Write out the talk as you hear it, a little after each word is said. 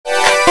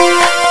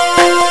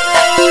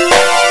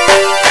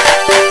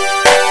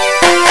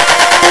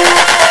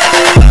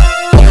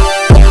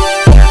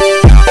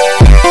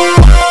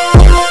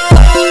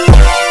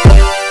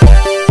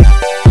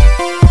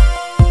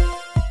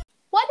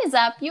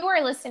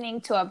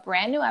listening to a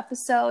brand new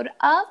episode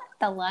of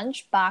the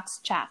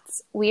Lunchbox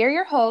Chats. We are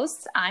your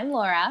hosts. I'm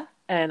Laura.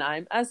 And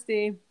I'm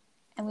Esty.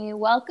 And we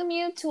welcome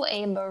you to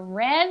a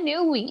brand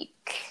new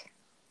week.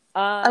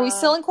 Are we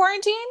still in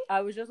quarantine? I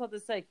was just about to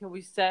say, can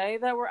we say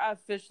that we're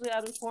officially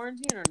out of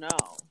quarantine or no?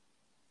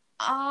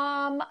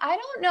 I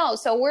don't know.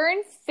 So we're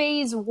in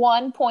phase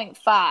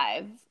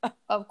 1.5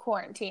 of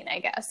quarantine, I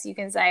guess you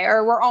can say.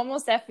 Or we're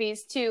almost at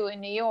phase 2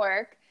 in New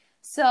York.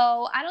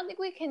 So I don't think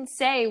we can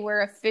say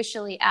we're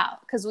officially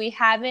out because we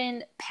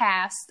haven't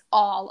passed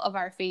all of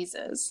our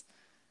phases.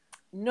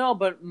 No,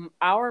 but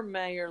our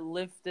mayor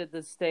lifted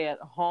the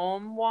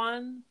stay-at-home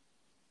one.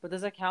 But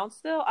does it count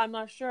still? I'm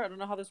not sure. I don't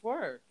know how this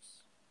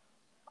works.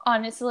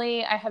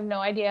 Honestly, I have no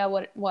idea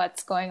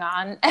what's going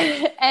on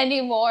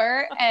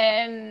anymore.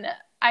 And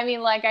I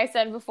mean, like I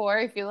said before,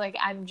 I feel like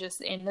I'm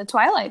just in the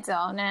twilight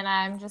zone and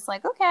I'm just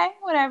like, okay,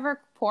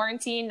 whatever.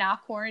 Quarantine,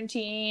 not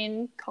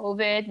quarantine,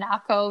 COVID,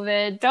 not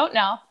COVID. Don't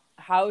know.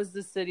 How is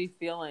the city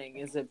feeling?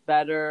 Is it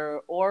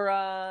better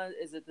aura?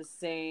 Is it the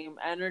same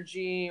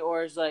energy?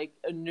 Or is it like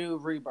a new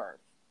rebirth?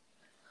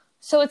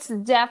 So it's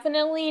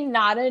definitely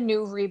not a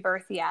new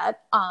rebirth yet.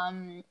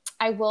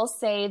 I will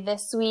say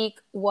this week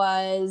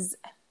was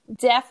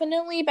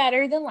definitely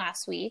better than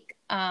last week.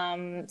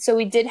 So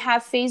we did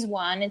have phase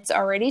 1. It's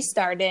already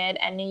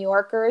started and New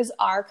Yorkers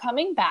are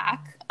coming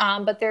back.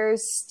 But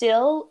there's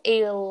still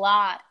a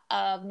lot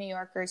of New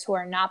Yorkers who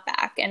are not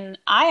back. And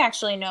I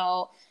actually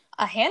know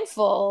a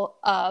handful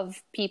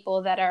of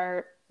people that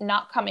are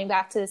not coming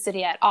back to the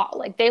city at all.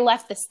 Like they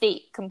left the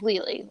state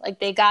completely. Like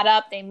they got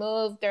up, they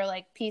moved, they're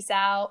like, peace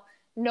out,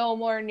 no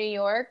more New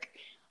York.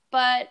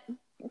 But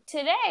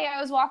today I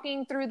was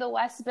walking through the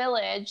West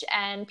Village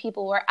and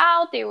people were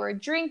out, they were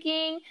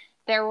drinking.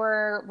 There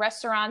were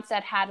restaurants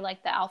that had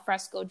like the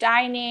alfresco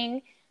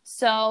dining.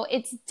 So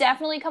it's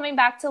definitely coming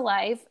back to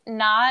life.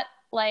 Not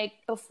like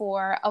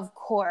before, of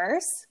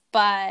course,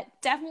 but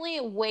definitely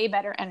way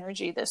better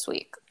energy this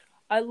week.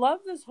 I love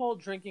this whole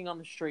drinking on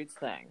the streets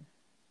thing.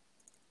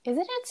 Isn't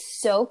it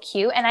so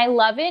cute? And I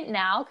love it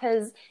now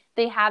because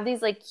they have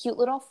these like cute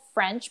little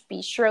French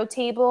bistro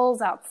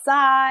tables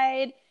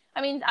outside.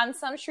 I mean, on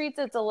some streets,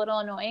 it's a little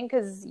annoying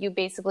because you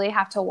basically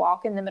have to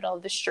walk in the middle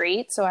of the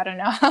street. So I don't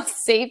know how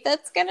safe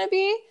that's going to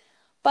be.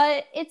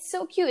 But it's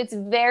so cute. It's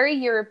very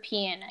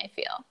European, I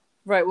feel.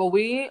 Right. Well,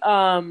 we're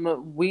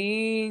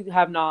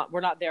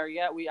not there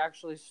yet. We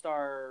actually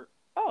start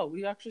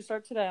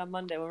today on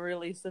Monday when we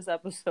release this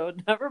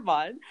episode. Never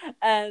mind.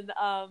 And,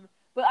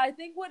 but I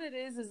think what it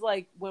is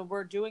like when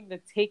we're doing the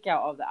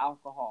takeout of the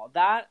alcohol,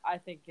 that I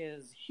think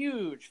is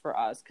huge for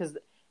us because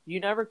you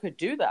never could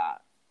do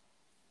that.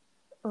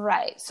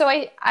 Right. So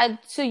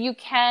so you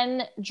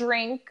can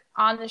drink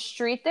on the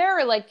street there,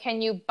 or like,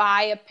 can you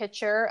buy a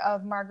pitcher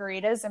of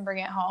margaritas and bring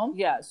it home?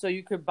 Yeah. So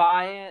you could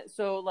buy it.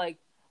 So like,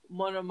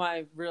 one of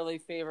my really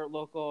favorite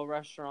local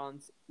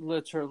restaurants,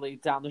 literally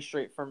down the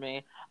street from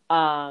me.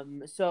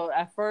 So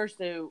at first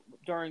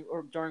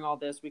during all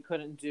this, we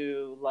couldn't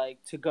do like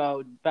to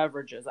go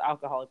beverages,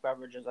 alcoholic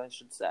beverages, I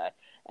should say.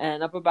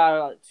 And up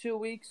about 2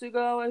 weeks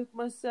ago, I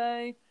must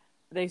say,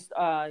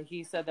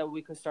 he said that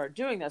we could start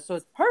doing that. So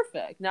it's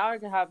perfect. Now I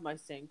can have my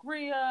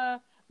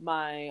sangria,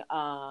 my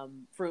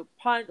fruit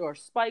punch or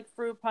spiked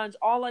fruit punch,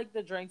 all like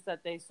the drinks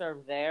that they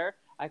serve there.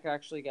 I could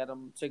actually get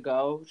them to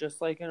go just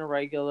like in a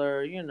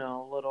regular,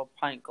 little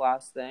pint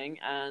glass thing.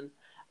 And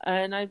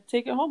I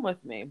take it home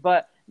with me.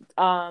 But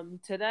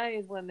today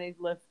is when they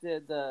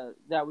lifted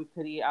that we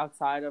could eat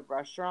outside of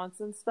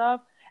restaurants and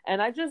stuff.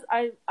 And I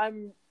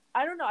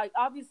don't know.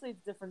 Obviously,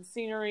 it's different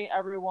scenery.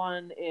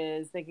 Everyone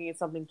is thinking it's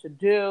something to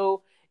do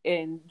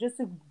and just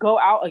to go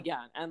out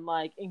again and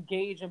like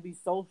engage and be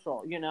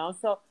social,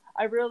 So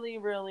I really,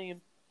 really...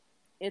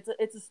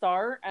 It's a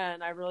start,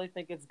 and I really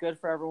think it's good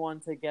for everyone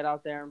to get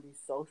out there and be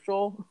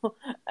social.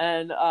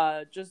 And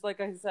just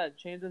like I said,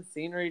 change the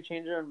scenery,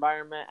 change your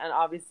environment, and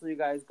obviously you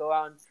guys go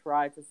out and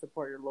try to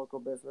support your local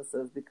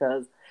businesses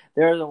because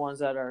they're the ones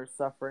that are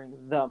suffering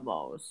the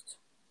most.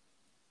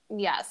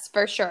 Yes,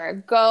 for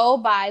sure. Go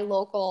buy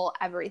local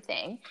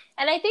everything.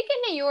 And I think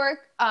in New York,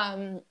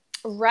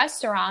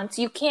 restaurants,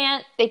 they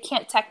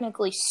can't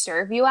technically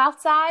serve you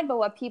outside, but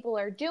what people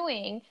are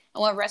doing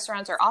and what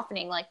restaurants are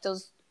offering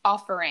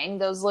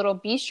those little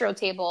bistro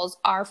tables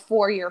are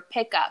for your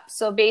pickup.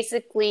 So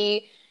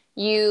basically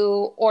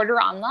you order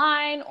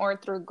online or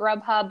through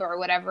Grubhub or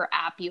whatever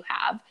app you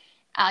have.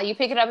 You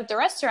pick it up at the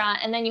restaurant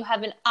and then you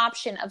have an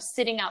option of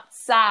sitting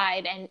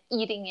outside and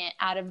eating it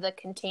out of the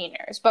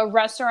containers. But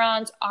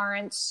restaurants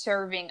aren't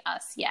serving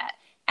us yet.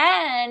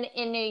 And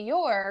in New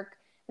York,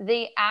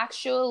 they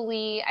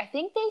actually, I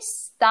think they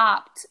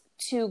stopped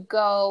to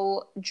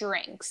go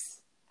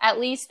drinks,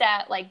 at least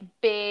at like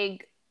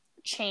big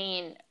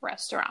chain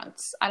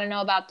restaurants. I don't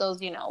know about those,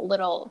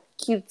 little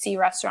cutesy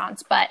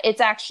restaurants, but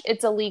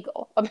it's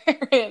illegal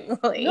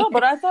apparently. No,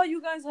 but I thought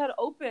you guys had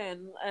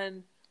open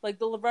and like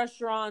the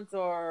restaurants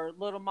or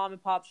little mom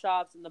and pop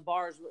shops and the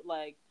bars,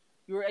 like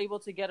you were able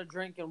to get a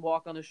drink and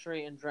walk on the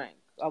street and drink.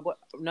 What?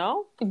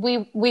 No?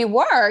 We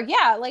were,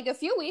 yeah. Like a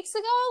few weeks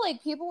ago,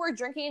 like people were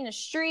drinking in the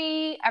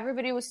street.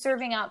 Everybody was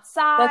serving That's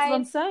what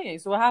I'm outside. saying.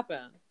 So what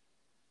happened?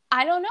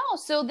 I don't know.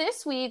 So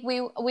this week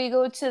we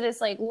go to this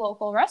like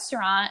local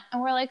restaurant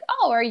and we're like,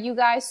 "Oh, are you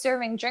guys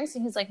serving drinks?"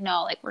 And he's like,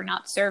 "No, like we're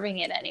not serving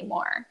it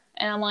anymore."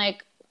 And I'm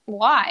like,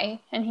 "Why?"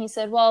 And he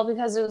said, "Well,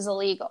 because it was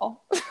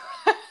illegal."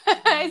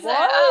 I said,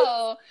 What?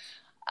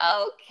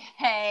 "Oh,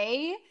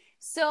 okay."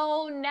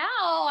 So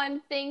now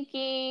I'm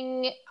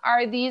thinking,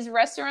 are these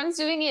restaurants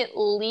doing it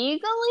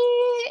legally?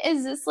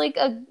 Is this like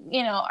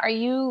are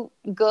you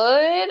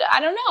good? I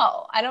don't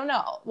know. I don't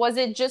know. Was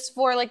it just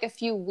for like a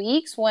few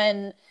weeks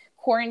when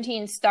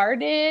quarantine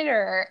started,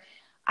 or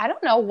I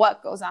don't know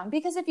what goes on?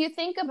 Because if you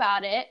think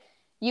about it,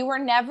 you were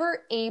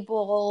never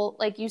able,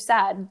 like you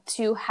said,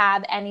 to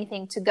have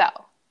anything to go.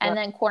 And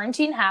then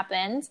quarantine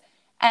happened,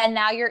 and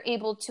now you're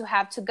able to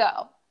have to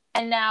go.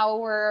 And now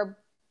we're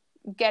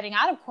getting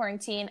out of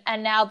quarantine,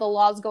 and now the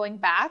law's going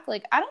back.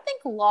 Like, I don't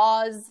think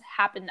laws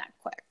happen that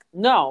quick.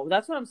 No,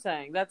 that's what I'm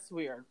saying. That's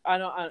weird.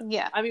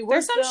 Yeah. I mean,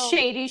 there's some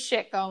shady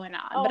shit going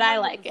on, but I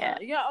like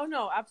it. Yeah. Oh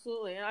no,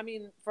 absolutely. And I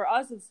mean, for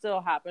us, it's still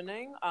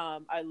happening.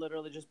 I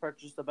literally just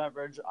purchased a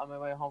beverage on my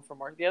way home from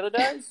work the other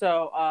day,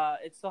 so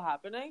it's still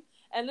happening,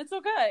 and it's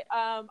okay.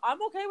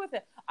 I'm okay with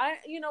it.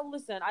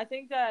 Listen, I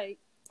think that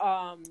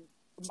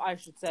I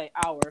should say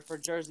for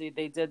Jersey,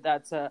 they did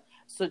that to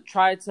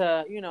try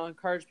to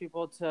encourage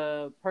people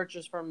to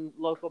purchase from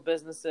local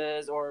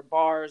businesses or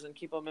bars and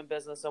keep them in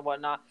business and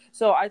whatnot.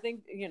 So I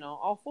think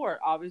all for it.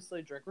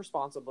 Obviously, drink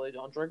responsibly,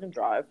 don't drink and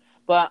drive.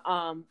 But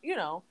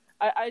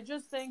I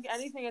just think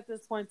anything at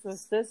this point to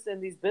assist in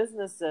these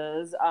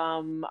businesses,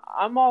 I'm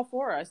all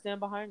for it. I stand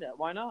behind it.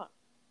 Why not?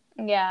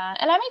 Yeah,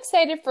 and I'm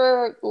excited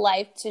for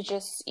life to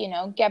just,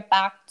 get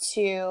back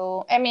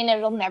to, I mean,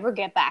 it'll never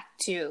get back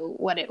to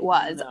what it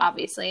was,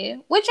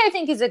 obviously, which I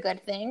think is a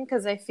good thing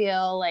because I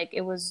feel like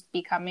it was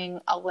becoming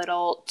a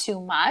little too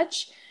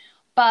much.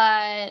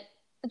 But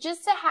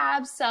just to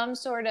have some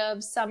sort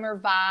of summer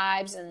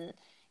vibes and,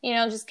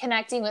 just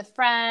connecting with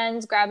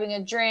friends, grabbing a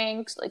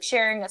drink, like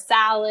sharing a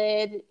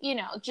salad,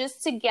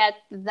 just to get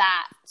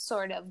that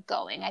sort of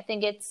going. I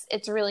think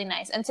it's really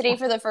nice. And today,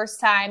 for the first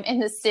time in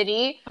the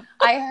city,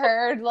 I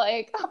heard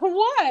like,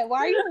 what? Why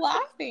are you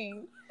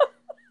laughing?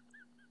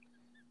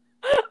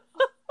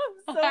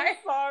 I'm so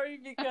sorry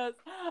because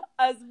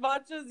as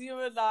much as you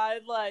and I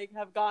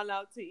have gone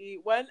out to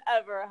eat,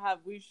 whenever have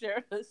we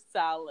shared a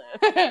salad?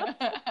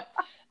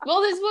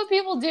 Well, this is what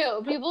people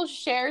do. People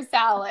share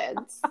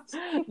salads.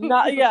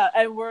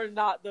 And we're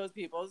not those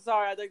people.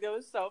 Sorry, I think that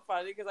was so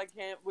funny because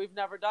we've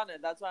never done it.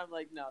 That's why I'm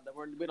like, no,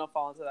 we don't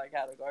fall into that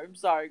category. I'm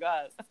sorry, go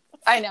ahead.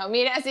 I know.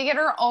 Me and Essie get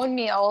our own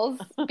meals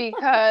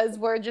because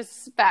we're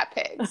just fat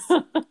pigs.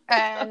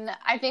 And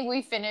I think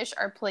we finish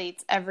our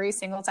plates every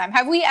single time.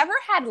 Have we ever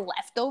had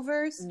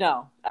leftovers?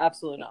 No,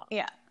 absolutely not.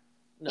 Yeah.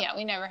 No. Yeah,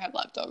 we never had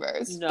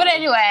leftovers. No. But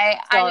anyway,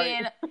 Sorry.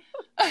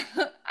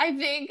 I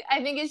mean,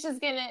 I think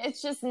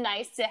it's just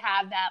nice to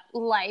have that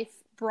life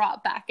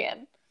brought back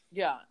in.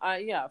 Yeah,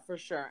 for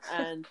sure.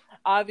 And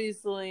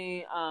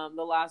obviously,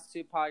 the last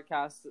two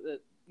podcasts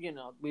that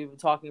we've been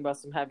talking about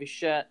some heavy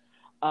shit.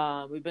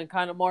 We've been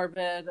kind of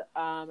morbid,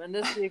 and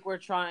this week we're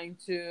trying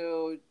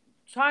to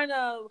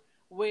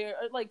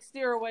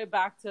steer away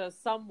back to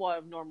somewhat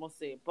of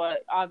normalcy.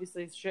 But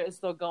obviously, shit is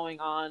still going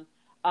on.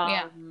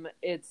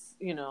 It's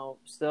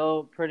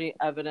still pretty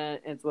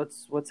evident.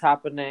 It's what's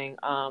happening.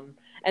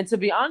 And to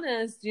be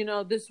honest,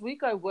 this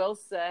week I will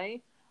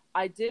say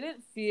I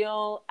didn't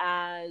feel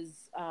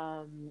as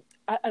I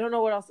don't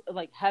know what else,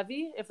 like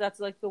heavy, if that's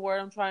like the word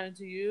I'm trying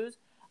to use.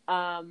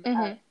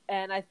 And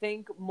I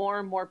think more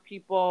and more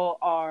people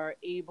are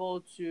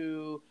able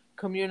to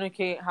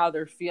communicate how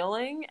they're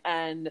feeling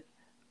and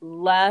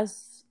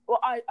less. Well,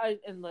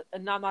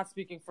 and I'm not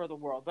speaking for the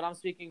world, but I'm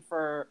speaking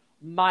for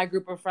my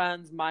group of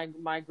friends, my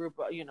group,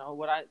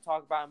 what I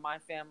talk about in my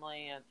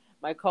family and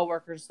my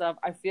coworkers stuff.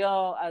 I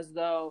feel as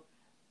though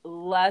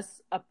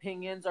less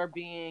opinions are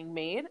being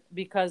made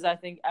because I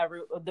think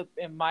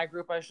in my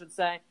group, I should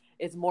say,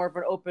 it's more of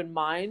an open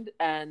mind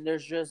and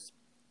there's just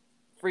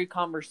free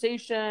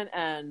conversation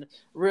and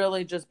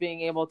really just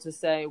being able to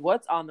say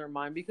what's on their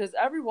mind because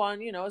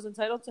everyone, is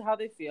entitled to how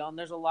they feel. And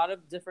there's a lot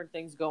of different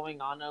things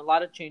going on and a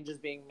lot of changes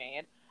being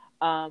made.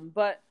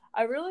 But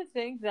I really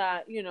think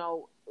that,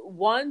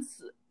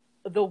 once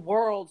the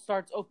world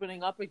starts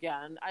opening up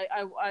again,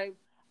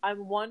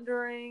 I'm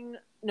wondering,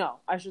 no,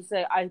 I should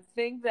say, I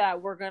think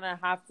that we're going to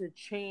have to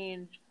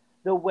change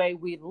the way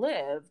we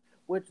live,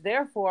 which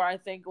therefore I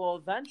think will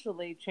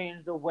eventually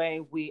change the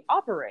way we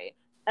operate.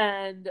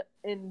 And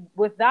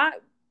with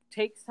that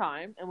takes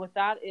time. And with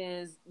that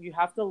is you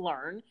have to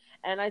learn.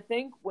 And I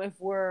think if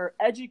we're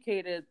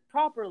educated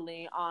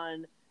properly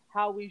on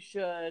how we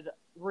should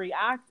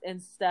react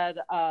instead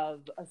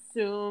of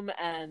assume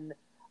and,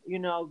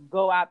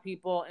 go at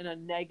people in a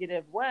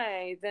negative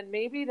way, then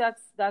maybe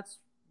that's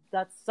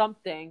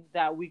something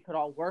that we could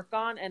all work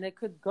on and it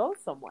could go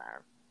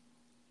somewhere.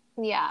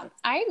 Yeah,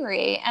 I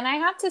agree. And I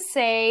have to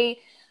say,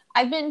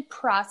 I've been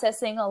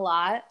processing a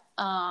lot.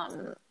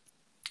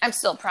 I'm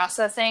still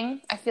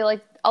processing. I feel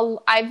like a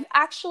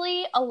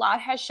lot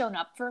has shown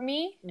up for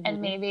me.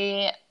 And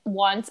maybe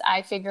once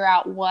I figure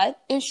out what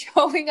is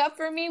showing up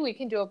for me, we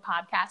can do a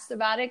podcast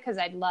about it because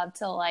I'd love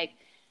to like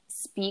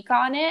speak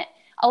on it.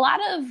 A lot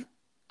of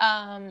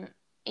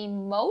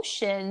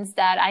emotions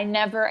that I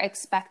never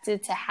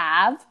expected to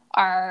have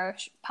are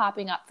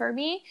popping up for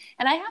me.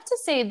 And I have to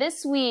say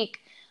this week,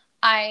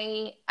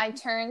 I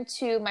turned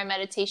to my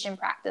meditation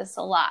practice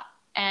a lot.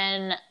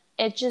 And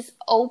it just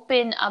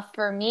opened up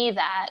for me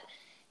that,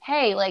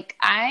 hey, like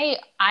I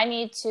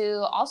need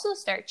to also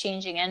start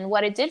changing. And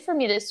what it did for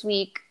me this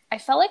week, I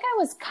felt like I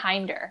was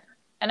kinder.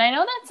 And I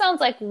know that sounds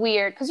like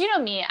weird because you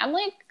know me,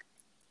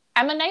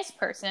 I'm a nice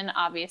person,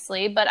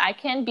 obviously, but I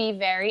can be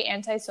very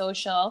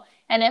antisocial.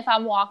 And if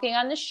I'm walking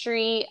on the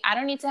street, I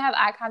don't need to have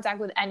eye contact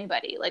with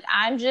anybody. Like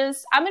I'm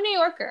a New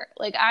Yorker.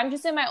 Like I'm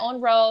just in my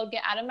own road,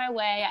 get out of my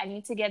way. I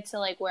need to get to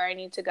like where I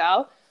need to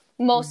go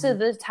most of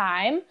the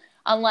time,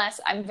 unless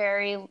I'm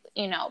very,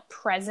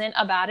 present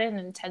about it and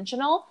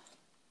intentional.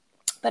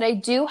 But I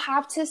do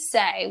have to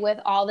say, with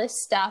all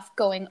this stuff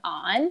going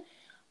on,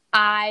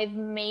 I've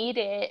made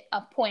it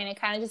a point. It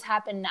kind of just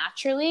happened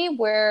naturally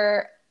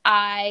where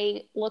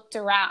I looked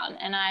around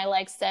and I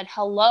like said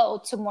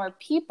hello to more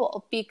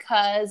people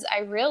because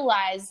I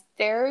realized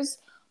there's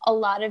a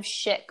lot of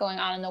shit going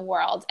on in the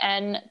world.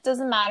 And it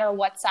doesn't matter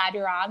what side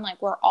you're on,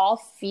 like we're all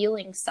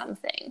feeling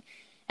something.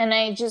 And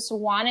I just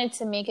wanted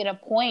to make it a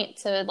point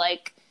to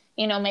like,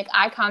 make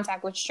eye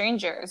contact with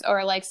strangers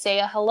or like say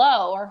a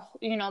hello or,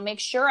 make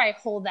sure I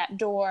hold that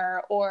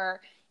door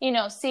or,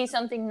 say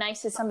something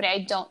nice to somebody I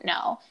don't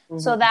know.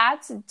 So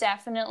that's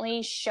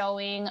definitely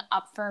showing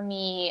up for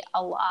me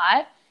a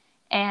lot.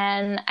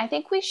 And I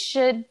think we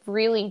should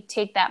really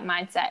take that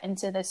mindset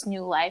into this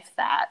new life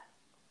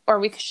or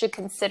we should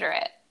consider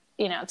it,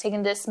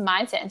 taking this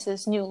mindset into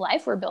this new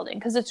life we're building.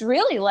 Because it's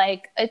really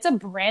like, it's a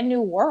brand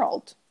new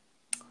world.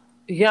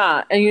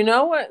 Yeah, and you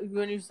know what,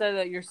 when you said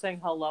that you're saying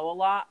hello a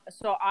lot,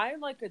 so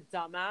I'm like a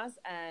dumbass,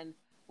 and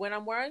when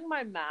I'm wearing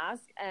my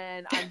mask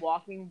and I'm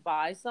walking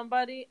by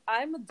somebody,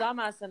 I'm a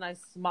dumbass and I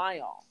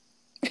smile.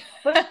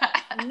 But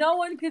no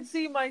one can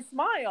see my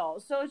smile.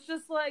 So it's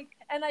just like,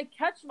 and I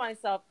catch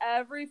myself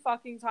every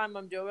fucking time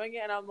I'm doing it,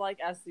 and I'm like,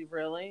 Essie,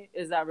 really?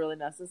 Is that really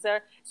necessary?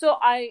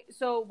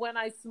 So when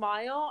I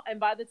smile, and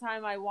by the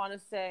time I want to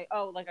say,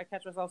 I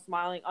catch myself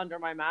smiling under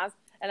my mask,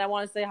 and I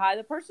want to say hi,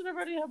 the person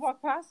already had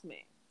walked past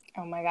me.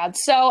 Oh my God.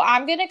 So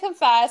I'm going to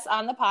confess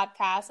on the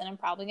podcast, and I'm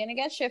probably going to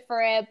get shit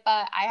for it,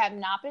 but I have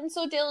not been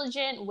so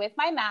diligent with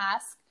my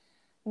mask.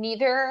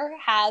 Neither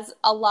has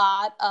a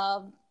lot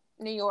of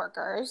New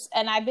Yorkers,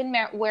 and I've been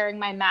wearing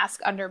my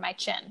mask under my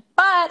chin.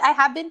 But I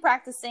have been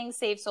practicing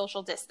safe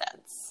social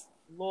distance.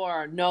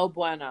 Lord, no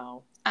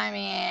bueno. I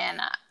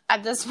mean,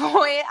 at this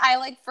point, I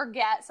like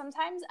forget.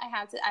 Sometimes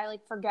I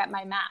like forget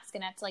my mask,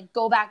 and I have to like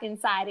go back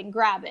inside and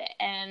grab it,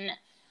 and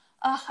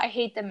I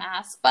hate the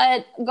mask.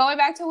 But going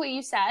back to what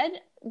you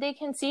said, they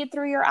can see it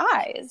through your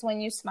eyes when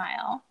you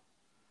smile.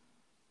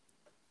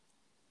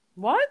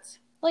 What?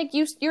 Like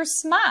your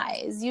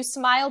smiles. You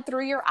smile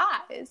through your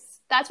eyes.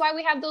 That's why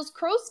we have those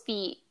crow's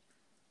feet.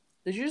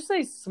 Did you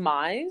say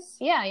smize?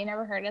 Yeah, you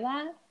never heard of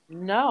that?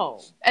 No.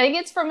 I think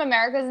it's from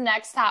America's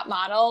Next Top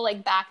Model,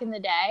 like back in the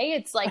day.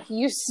 It's like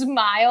you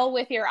smile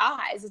with your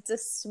eyes. It's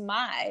a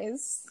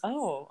smize.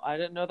 Oh, I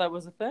didn't know that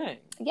was a thing.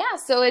 Yeah,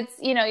 so it's,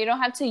 you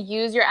don't have to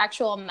use your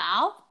actual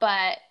mouth,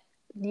 but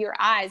your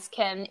eyes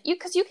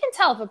because you can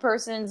tell if a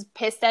person's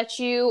pissed at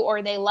you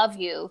or they love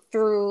you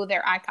through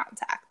their eye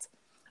contact.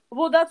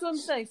 Well, that's what I'm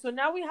saying. So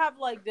now we have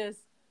like this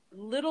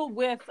little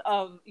width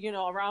of,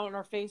 around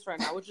our face right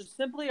now, which is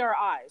simply our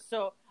eyes.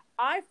 So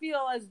I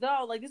feel as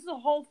though like this is a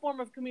whole form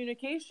of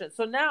communication.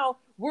 So now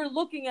we're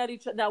looking at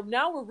each other.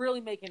 Now we're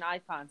really making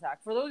eye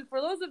contact. For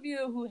those of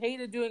you who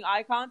hated doing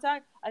eye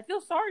contact, I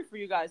feel sorry for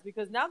you guys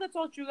because now that's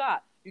all you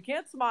got. You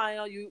can't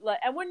smile.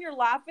 And when you're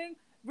laughing,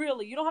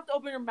 really, you don't have to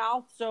open your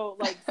mouth so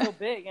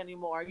big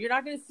anymore. You're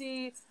not going to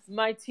see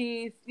my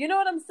teeth. You know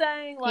what I'm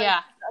saying? Like,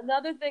 yeah.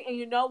 Another thing, and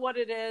you know what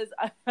it is?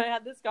 I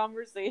had this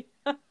conversation.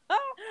 With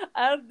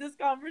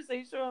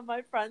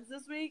my friends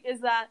this week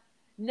is that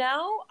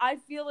now I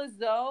feel as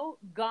though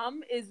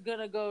gum is going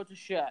to go to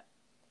shit.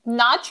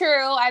 Not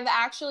true. I've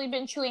actually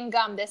been chewing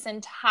gum this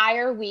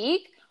entire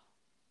week.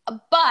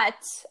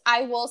 But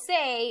I will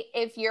say,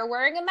 if you're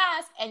wearing a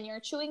mask and you're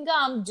chewing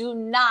gum,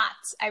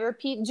 I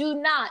repeat, do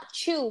not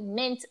chew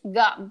mint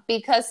gum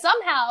because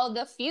somehow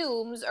the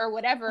fumes or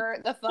whatever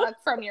the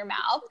fuck from your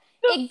mouth,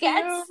 it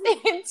gets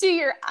into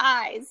your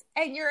eyes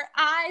and your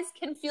eyes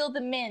can feel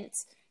the mint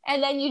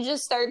and then you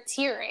just start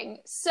tearing.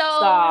 So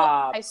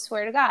Stop. I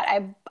swear to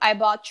God, I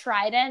bought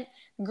Trident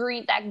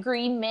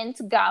green mint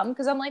gum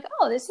because I'm like,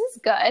 oh, this is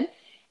good.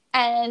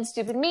 And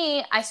stupid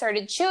me, I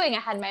started chewing. I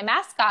had my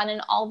mask on,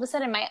 and all of a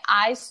sudden my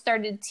eyes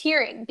started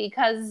tearing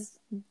because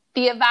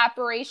the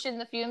evaporation,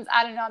 the fumes,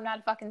 I don't know, I'm not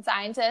a fucking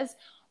scientist,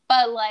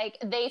 but like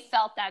they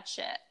felt that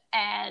shit.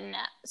 And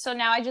so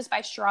now I just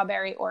buy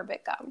strawberry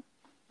Orbit gum.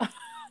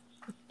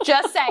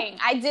 Just saying.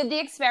 I did the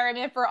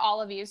experiment for all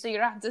of you, so you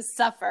don't have to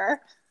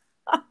suffer.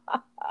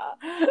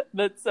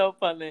 That's so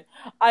funny.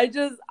 I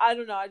don't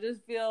know. I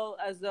just feel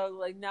as though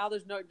like now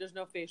there's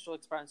no facial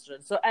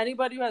expression. So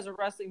anybody who has a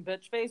resting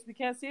bitch face, we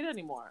can't see it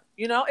anymore.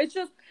 It's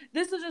just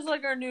this is just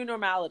like our new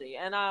normality,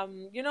 and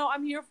I'm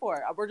here for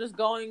it. We're just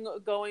going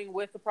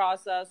with the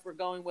process. We're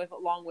going with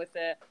along with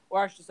it,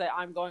 or I should say,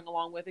 I'm going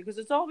along with it because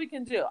it's all we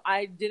can do.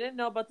 I didn't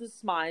know about the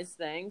smize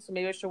thing, so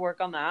maybe I should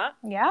work on that.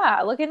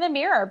 Yeah, look in the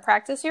mirror.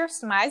 Practice your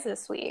smize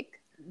this week.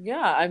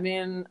 Yeah, I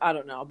mean, I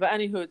don't know, but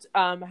anywho,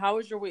 how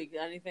was your week?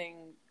 Anything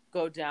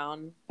go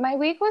down? My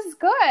week was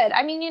good.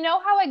 I mean, you know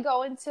how I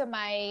go into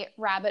my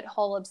rabbit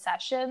hole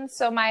obsession?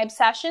 So my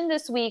obsession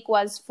this week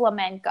was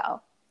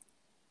flamenco.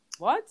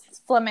 What?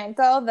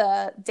 Flamenco,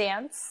 the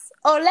dance.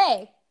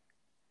 Ole!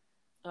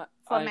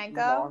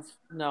 Flamenco.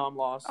 I'm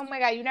lost. Oh my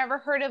God, you never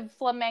heard of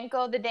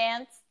flamenco, the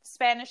dance,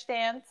 Spanish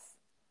dance?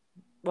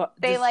 What?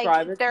 They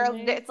Describe like, it to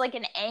me? it's like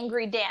an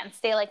angry dance.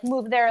 They like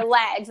move their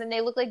legs and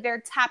they look like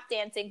they're tap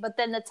dancing, but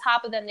then the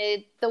top of them,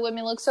 the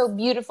women look so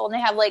beautiful and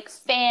they have like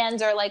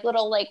fans or like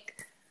little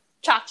like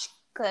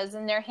tchotchkes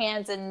in their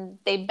hands and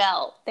they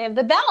belt. They have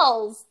the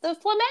bells, the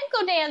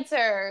flamenco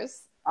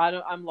dancers.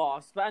 I'm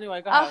lost. But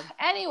anyway, go ahead.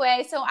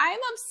 Anyway, so I'm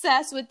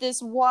obsessed with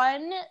this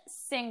one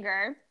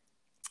singer,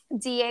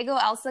 Diego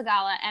El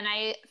Sagala, and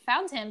I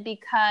found him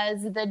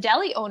because the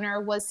deli owner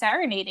was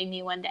serenading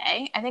me one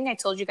day. I think I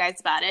told you guys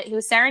about it. He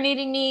was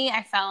serenading me.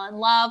 I fell in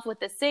love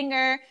with the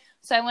singer.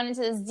 So I went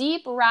into this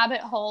deep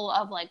rabbit hole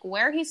of like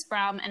where he's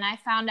from, and I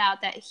found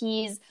out that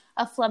he's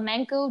a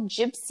flamenco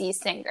gypsy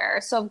singer.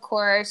 So of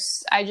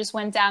course, I just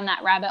went down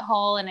that rabbit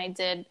hole and I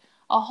did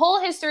a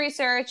whole history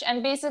search,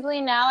 and basically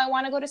now I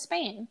want to go to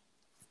Spain.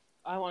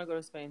 I want to go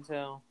to Spain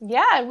too.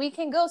 Yeah, we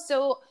can go.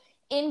 So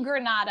in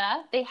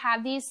Granada, they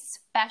have these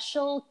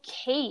special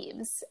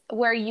caves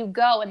where you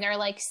go and they're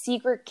like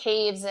secret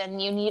caves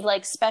and you need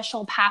like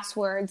special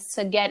passwords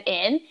to get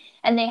in.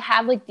 And they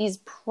have like these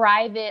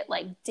private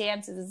like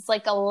dances. It's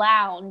like a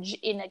lounge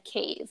in a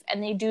cave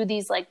and they do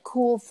these like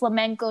cool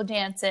flamenco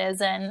dances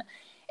and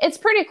it's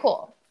pretty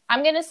cool.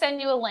 I'm going to send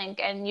you a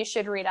link and you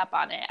should read up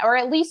on it or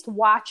at least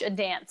watch a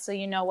dance so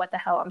you know what the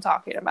hell I'm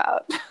talking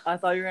about. I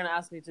thought you were going to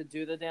ask me to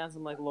do the dance.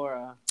 I'm like,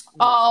 Laura. No.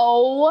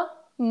 Oh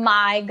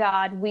my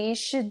God, we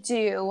should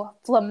do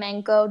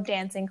flamenco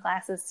dancing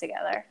classes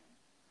together.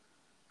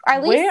 Or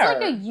at least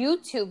like a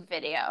YouTube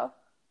video.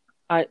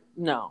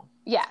 No.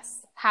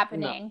 Yes,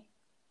 happening.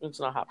 No, it's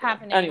not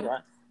happening. Anyway,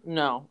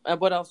 no.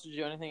 What else did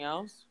you do? Anything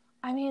else?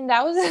 I mean,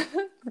 that was,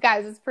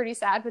 guys, it's pretty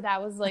sad, but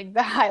that was like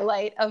the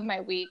highlight of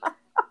my week.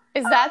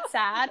 Is that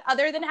sad?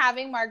 Other than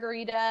having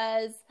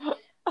margaritas.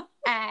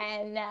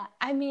 And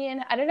I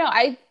mean, I don't know.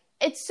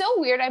 It's so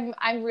weird.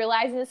 I'm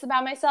realizing this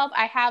about myself.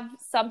 I have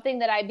something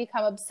that I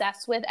become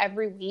obsessed with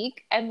every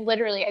week. And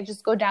literally, I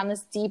just go down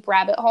this deep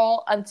rabbit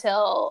hole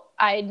until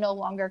I no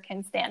longer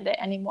can stand it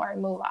anymore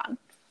and move on.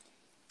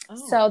 Oh.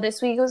 So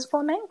this week was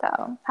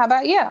flamenco. How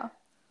about you?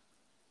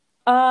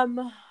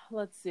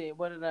 Let's see.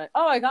 What did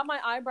I got my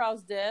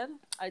eyebrows did.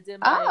 I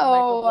did my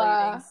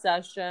microblading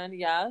session.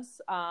 Yes.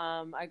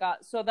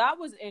 So that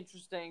was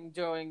interesting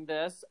doing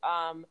this.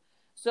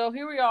 So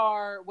here we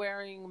are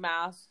wearing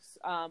masks.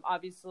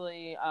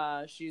 Obviously,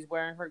 she's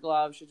wearing her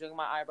gloves. She's doing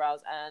my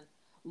eyebrows, and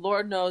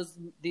Lord knows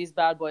these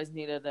bad boys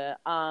needed it.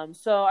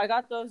 So I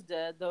got those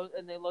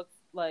and they look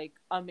like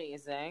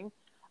amazing.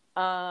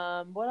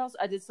 What else?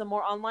 I did some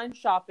more online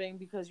shopping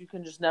because you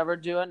can just never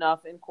do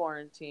enough in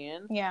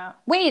quarantine. Yeah.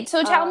 Wait.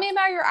 So tell me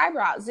about your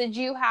eyebrows. Did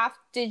you have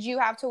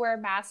to wear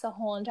masks the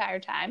whole entire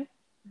time?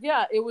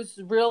 Yeah, it was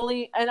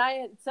really, and I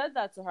had said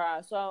that to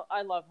her. So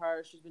I love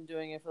her. She's been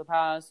doing it for the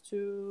past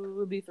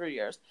 3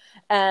 years.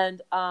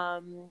 And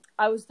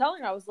I was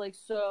telling her, I was like,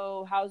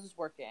 so how's this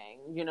working?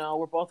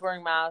 We're both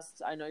wearing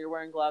masks. I know you're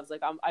wearing gloves.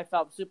 Like I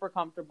felt super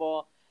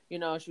comfortable. She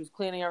was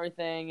cleaning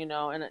everything,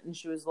 and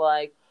she was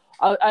like,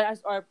 I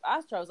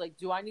asked her, I was like,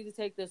 do I need to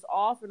take this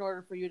off in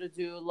order for you to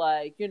do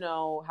like,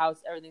 how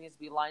everything needs to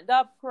be lined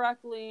up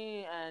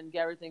correctly and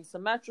get everything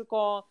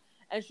symmetrical?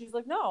 And she's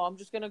like, no, I'm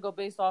just going to go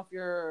based off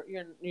your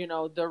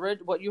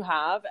what you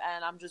have.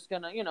 And I'm just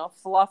going to,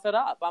 fluff it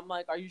up. I'm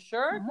like, are you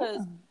sure?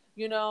 Because,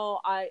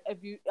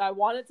 I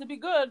want it to be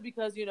good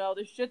because,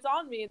 this shit's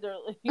on me. They're,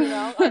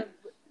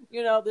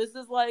 this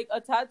is like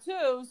a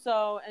tattoo.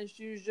 So, and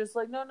she was just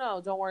like,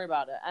 no, don't worry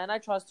about it. And I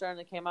trust her and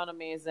it came out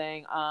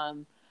amazing.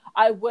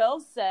 I will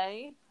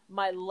say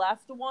my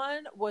left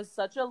one was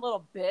such a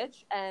little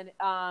bitch and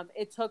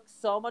it took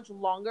so much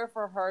longer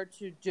for her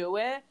to do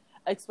it.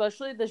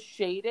 Especially the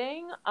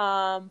shading,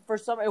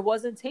 it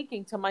wasn't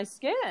taking to my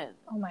skin.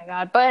 Oh my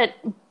God. But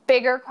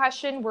bigger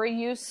question, were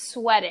you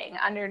sweating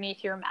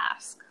underneath your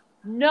mask?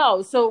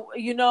 No. So,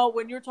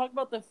 when you're talking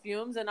about the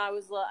fumes and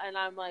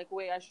I'm like,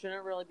 wait, I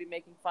shouldn't really be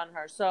making fun of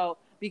her. So,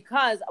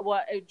 because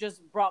it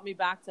just brought me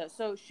back to,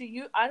 so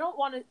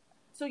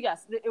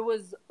yes, it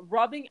was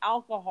rubbing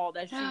alcohol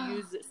that she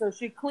used. So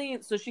she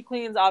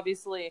cleans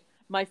obviously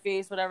my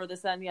face, whatever,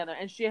 this, that, and the other.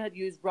 And she had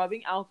used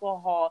rubbing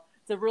alcohol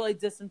to really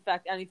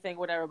disinfect anything,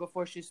 whatever,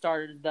 before she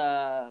started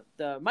the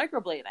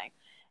microblading.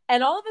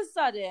 And all of a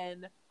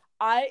sudden,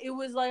 it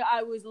was like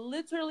I was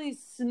literally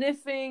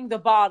sniffing the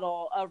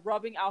bottle of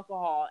rubbing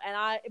alcohol,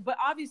 but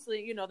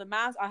obviously, you know, the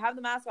mask, I have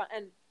the mask on,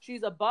 and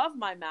she's above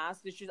my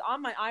mask, and she's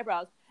on my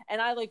eyebrows,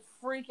 and I like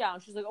freak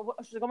out. She's like, oh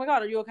my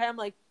God, are you okay? I'm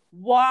like,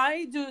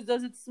 why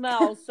does it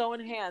smell so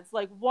enhanced?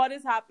 Like, what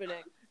is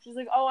happening? She's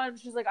like,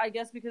 she's like, I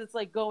guess because it's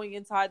like going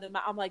inside the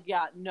mask. I'm like,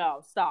 yeah,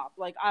 no, stop.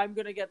 Like, I'm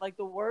going to get like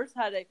the worst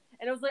headache.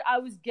 And it was like, I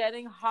was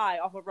getting high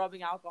off of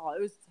rubbing alcohol.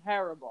 It was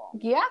terrible.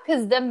 Yeah,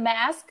 because the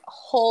mask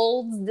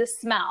holds the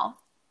smell.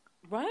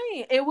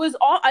 Right. It was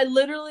all, I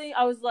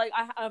was like,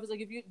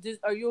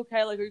 are you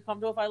okay? Like, are you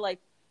comfortable if I like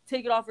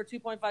take it off for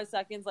 2.5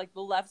 seconds, like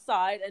the left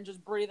side, and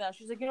just breathe out?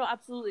 She's like, you know,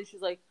 absolutely.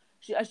 She's like,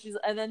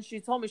 and then she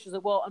told me, she's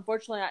like, well,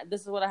 unfortunately, this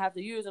is what I have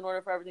to use in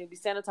order for everything to be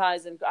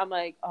sanitized. And I'm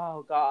like,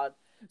 oh God.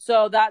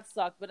 So that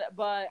sucked.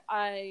 But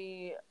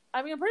I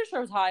mean, I'm pretty sure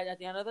it was high at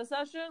the end of the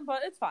session,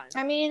 but it's fine.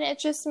 I mean, it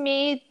just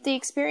made the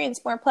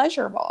experience more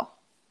pleasurable.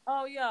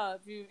 Oh yeah.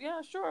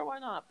 Yeah, sure. Why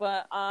not?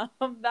 But,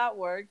 that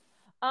worked.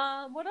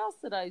 What else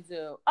did I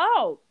do?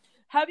 Oh,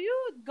 have you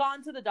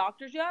gone to the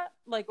doctors yet?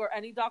 Like, or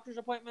any doctor's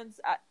appointments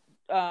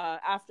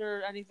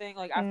after anything?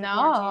 Like after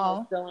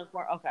quarantine? Still in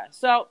quarantine? Okay.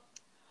 So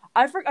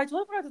I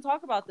totally forgot to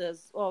talk about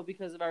this. Well,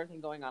 because of everything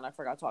going on, I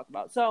forgot to talk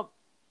about it. So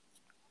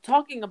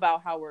talking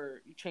about how we're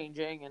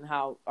changing and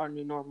how our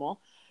new normal.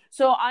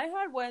 So I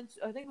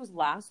think it was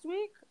last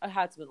week. It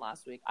had to been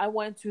last week. I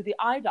went to the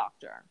eye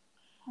doctor.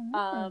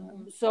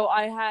 So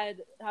I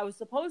was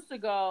supposed to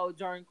go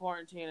during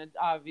quarantine, and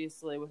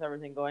obviously with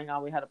everything going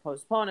on, we had to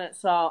postpone it.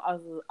 So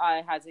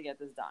I had to get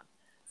this done.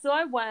 So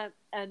I went,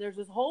 and there's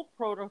this whole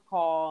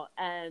protocol,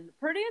 and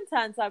pretty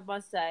intense, I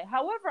must say.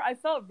 However, I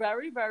felt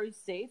very, very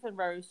safe and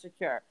very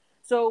secure.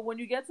 So when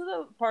you get to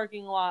the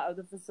parking lot of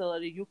the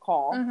facility, you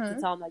call to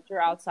tell them that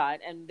you're outside,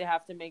 and they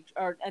have to make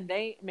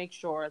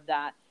sure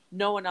that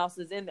no one else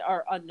is in there,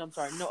 or I'm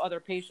sorry, no other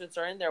patients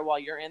are in there while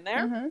you're in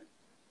there. Mm-hmm.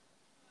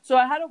 So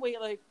I had to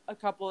wait like a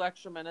couple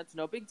extra minutes,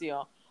 no big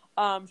deal.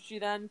 She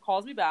then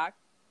calls me back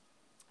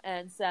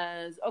and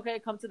says, okay,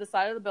 come to the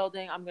side of the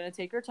building. I'm going to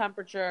take your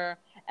temperature.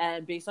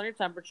 And based on your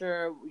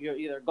temperature, you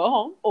either go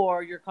home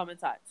or you're come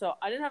inside. So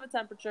I didn't have a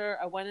temperature.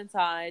 I went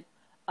inside.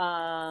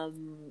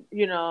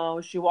 You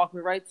know, she walked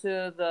me right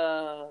to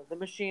the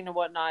machine and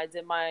whatnot. I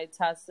did my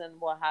tests and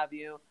what have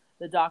you.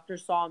 The doctor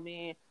saw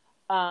me.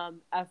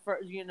 At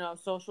first, you know,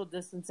 social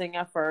distancing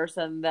at first,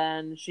 and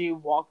then she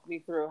walked me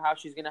through how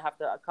she's gonna have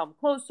to come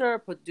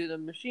closer, do the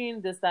machine,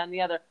 this, that, and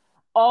the other.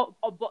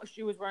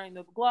 She was wearing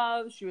the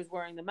gloves, she was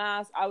wearing the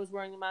mask, I was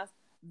wearing the mask.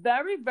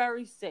 Very,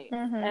 very safe,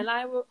 and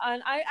I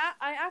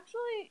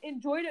actually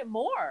enjoyed it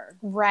more.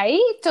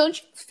 Right? Don't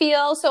you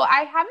feel so?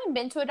 I haven't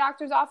been to a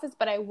doctor's office,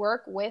 but I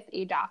work with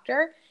a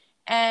doctor,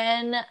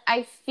 and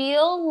I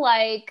feel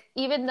like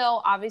even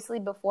though obviously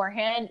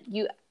beforehand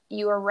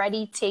you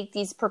already take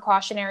these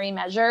precautionary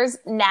measures.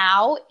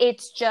 Now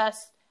it's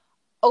just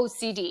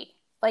OCD.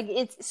 Like,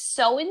 it's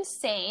so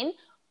insane.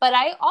 But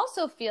I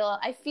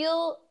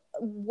feel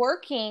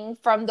working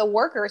from the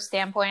worker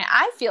standpoint,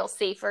 I feel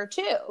safer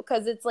too.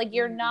 Because it's like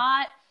you're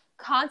not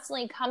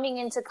constantly coming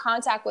into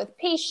contact with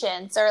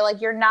patients, or like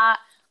you're not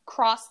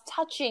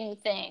cross-touching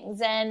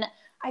things. And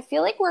I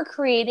feel like we're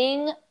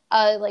creating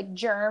a like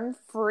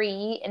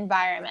germ-free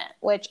environment,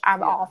 which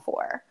I'm all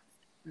for.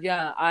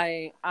 Yeah,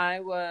 I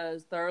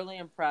was thoroughly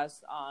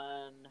impressed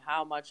on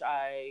how much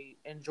I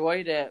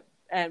enjoyed it,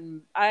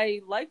 and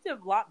I liked it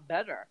a lot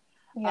better.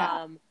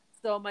 Yeah.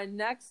 So my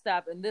next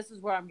step, and this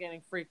is where I'm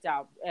getting freaked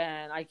out,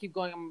 and I keep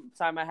going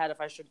inside my head if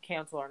I should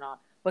cancel or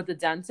not, but the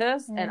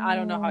dentist, and I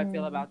don't know how I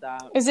feel about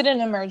that. Is it an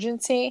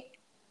emergency?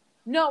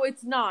 No,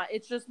 it's not.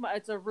 It's just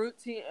it's a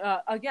routine.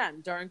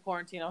 Again, during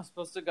quarantine, I was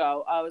supposed to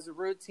go. It was a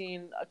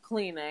routine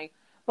cleaning.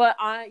 But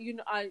I don't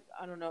know. I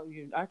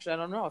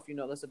don't know if you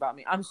know this about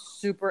me. I'm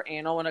super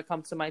anal when it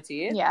comes to my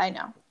teeth. Yeah, I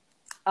know.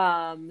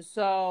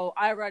 So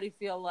I already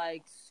feel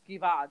like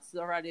skivats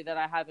already that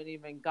I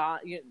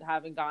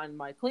haven't gotten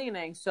my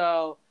cleaning.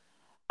 So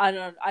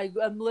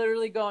I'm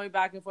literally going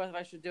back and forth if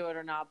I should do it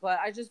or not. But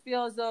I just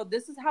feel as though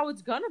this is how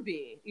it's gonna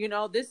be. You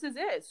know, this is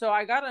it. So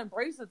I gotta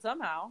embrace it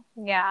somehow.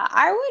 Yeah,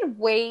 I would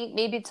wait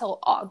maybe till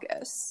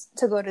August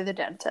to go to the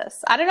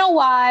dentist. I don't know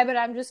why, but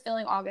I'm just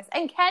feeling August.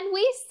 And can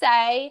we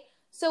say?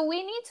 So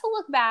we need to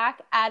look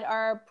back at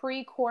our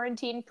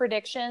pre-quarantine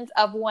predictions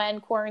of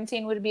when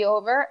quarantine would be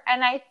over.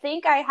 And I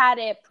think I had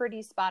it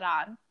pretty spot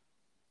on.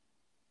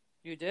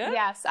 You did?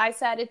 Yes, I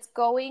said it's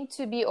going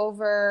to be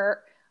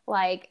over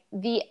like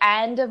the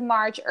end of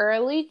March,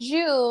 early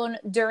June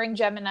during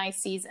Gemini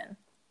season.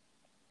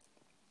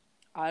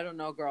 I don't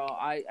know, girl.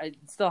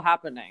 It's still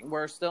happening.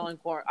 We're still in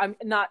quarantine.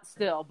 I'm not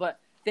still, but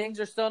things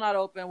are still not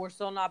open. We're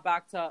still not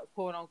back to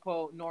quote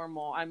unquote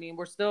normal. I mean,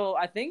 we're still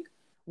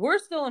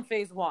in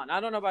phase 1. I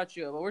don't know about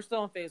you, but we're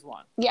still in phase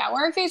 1. Yeah,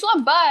 we're in phase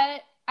 1,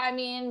 but I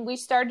mean, we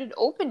started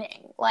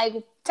opening.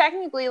 Like,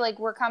 technically, like,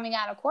 we're coming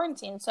out of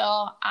quarantine.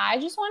 So I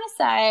just want to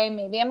say,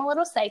 maybe I'm a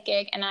little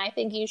psychic, and I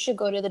think you should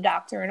go to the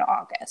doctor in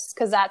August,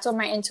 because that's what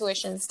my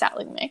intuition is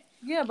telling me.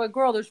 Yeah, but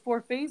girl, there's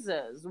 4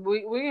 phases.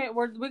 We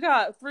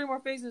got 3 more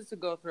phases to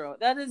go through.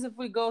 That is if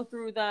we go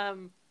through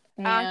them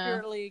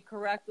accurately,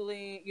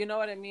 correctly, you know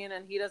what I mean?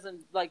 And he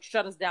doesn't like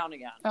shut us down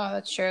again. Oh,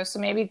 that's true. So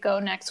maybe go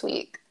next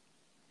week.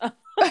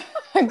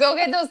 Go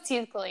get those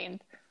teeth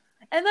cleaned.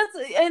 And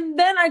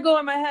then I go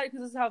in my head,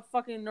 because this is how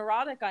fucking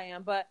neurotic I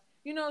am. But,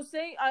 you know,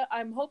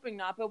 I'm hoping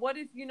not. But what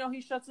if, you know,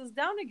 he shuts us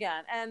down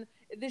again and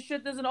this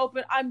shit doesn't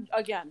open? I'm,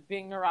 again,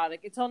 being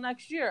neurotic until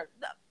next year.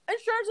 The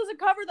insurance doesn't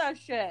cover that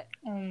shit.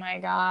 Oh my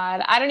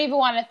God. I don't even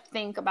want to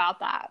think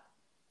about that.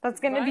 That's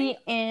going to be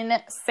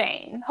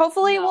insane.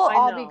 Hopefully we'll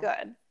all be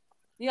good.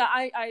 Yeah,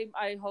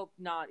 I hope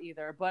not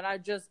either. But I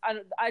just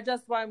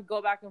want to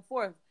go back and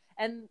forth.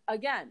 And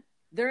again,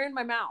 they're in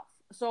my mouth.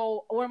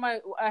 So I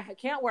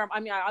can't wear them.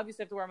 I mean, I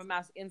obviously have to wear my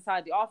mask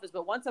inside the office,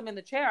 but once I'm in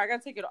the chair, I got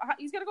to take it.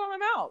 He's got to go in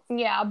my mouth.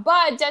 Yeah,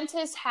 but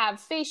dentists have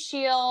face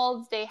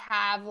shields. They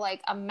have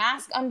like a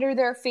mask under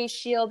their face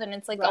shield, and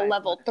it's like a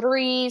level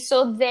 3.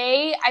 So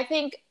I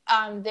think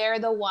they're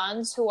the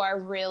ones who are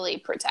really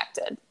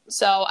protected.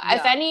 So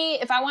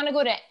if I want to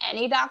go to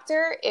any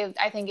doctor,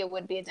 I think it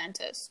would be a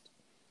dentist.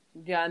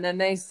 Yeah, and then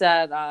they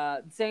said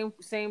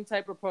same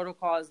type of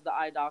protocol as the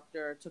eye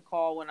doctor, to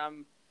call when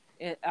I'm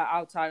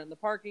outside in the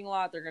parking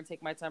lot. They're going to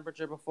take my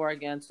temperature before I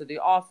get into the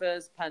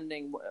office,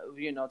 pending,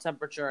 you know,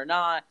 temperature or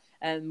not,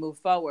 and move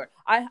forward.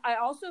 I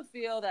also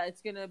feel that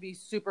it's going to be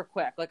super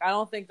quick. Like, I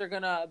don't think they're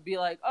going to be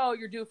like, oh,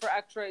 you're due for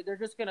x-ray. They're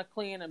just going to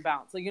clean and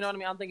bounce. Like, you know what I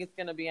mean? I don't think it's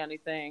going to be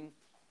anything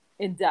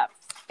in depth.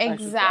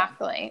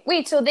 Exactly.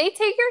 Wait, so they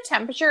take your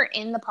temperature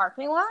in the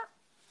parking lot?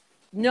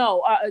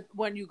 No,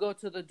 when you go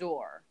to the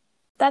door.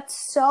 That's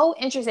so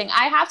interesting.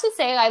 I have to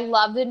say, I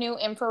love the new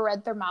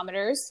infrared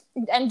thermometers.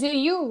 And do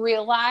you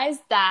realize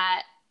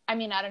that, I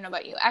mean, I don't know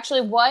about you.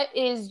 Actually, what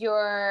is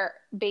your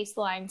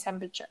baseline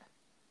temperature?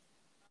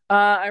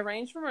 I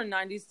range from a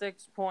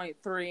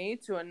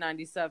 96.3 to a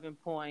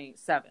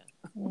 97.7.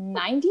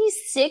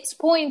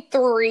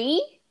 96.3?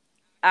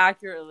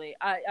 Accurately.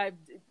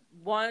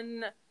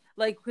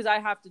 Because I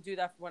have to do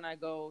that when I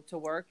go to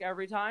work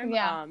every time.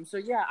 Yeah. So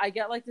yeah, I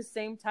get like the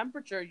same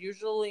temperature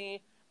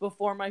usually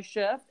before my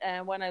shift,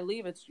 and when I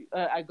leave, it's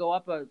I go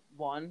up a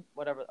 1,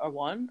 whatever, or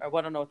 1, or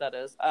I don't know what that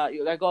is.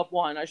 I go up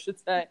 1, I should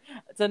say.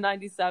 It's a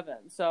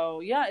 97.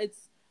 So yeah, it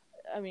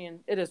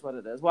is what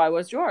it is. Why?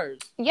 What's yours?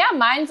 Yeah,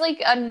 mine's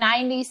like a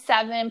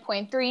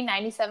 97.3,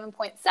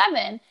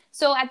 97.7.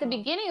 So at the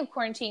beginning of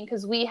quarantine,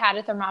 because we had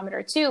a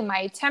thermometer too,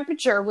 my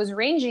temperature was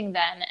ranging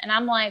then. And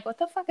I'm like, what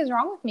the fuck is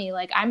wrong with me?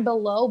 Like, I'm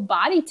below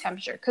body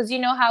temperature. Because you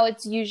know how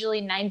it's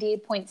usually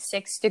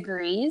 98.6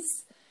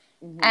 degrees?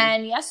 Mm-hmm.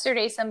 And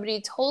yesterday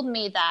somebody told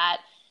me that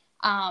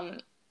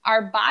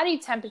our body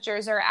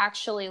temperatures are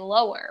actually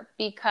lower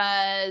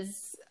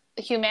because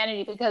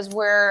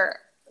we're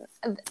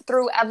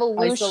through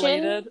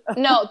evolution.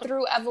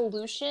 Through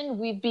evolution,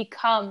 we've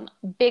become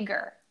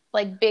bigger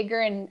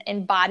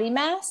in body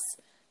mass.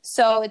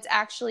 So it's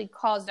actually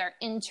caused our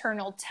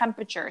internal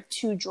temperature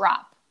to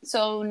drop.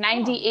 So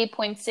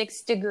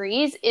 98.6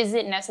 degrees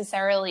isn't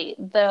necessarily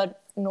the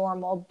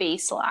normal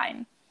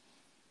baseline.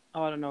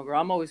 Oh, I don't know, girl.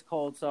 I'm always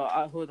cold, so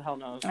who the hell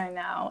knows? I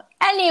know.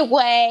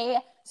 Anyway,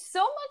 so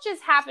much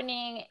is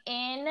happening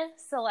in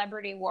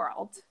celebrity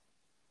world.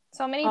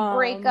 So many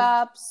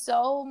breakups,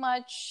 so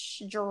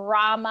much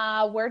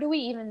drama. Where do we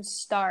even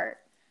start?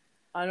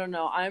 I don't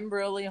know. I'm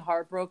really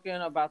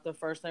heartbroken about the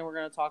first thing we're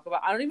going to talk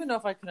about. I don't even know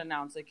if I can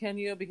announce it. Can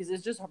you? Because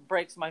it just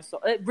breaks my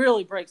soul. It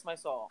really breaks my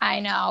soul. I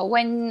know.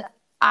 When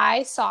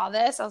I saw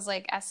this, I was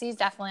like, Essie's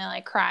definitely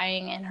like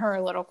crying in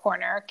her little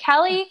corner.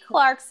 Kelly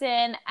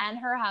Clarkson and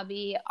her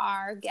hubby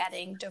are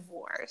getting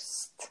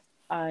divorced.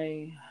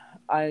 I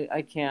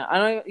can't.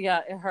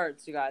 It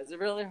hurts, you guys. It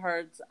really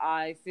hurts.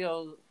 I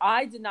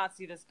did not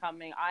see this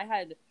coming. I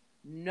had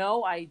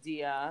no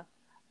idea.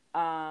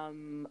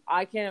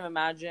 I can't even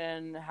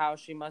imagine how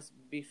she must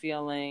be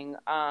feeling.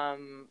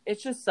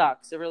 It just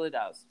sucks. It really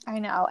does. I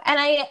know. And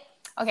I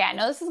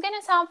know this is going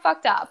to sound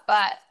fucked up,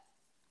 but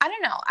I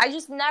don't know. I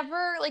just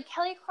never, like,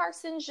 Kelly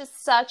Clarkson's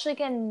just such, like,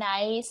 a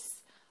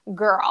nice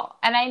girl.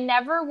 And I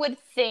never would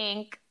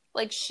think,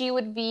 like, she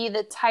would be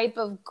the type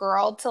of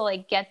girl to,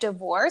 like, get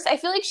divorced. I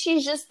feel like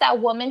she's just that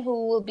woman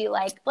who will be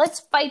like, let's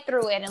fight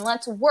through it and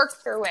let's work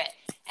through it.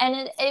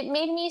 And it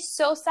made me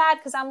so sad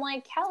because I'm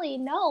like, Kelly,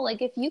 no,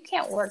 like, if you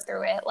can't work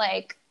through it,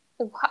 like,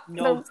 we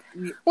don't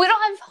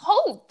have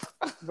hope.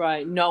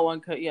 Right. No one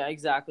could. Yeah,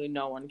 exactly.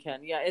 No one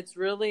can. Yeah, it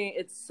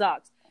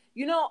sucks.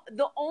 You know,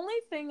 the only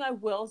thing I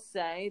will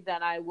say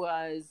that I'm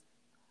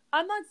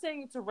not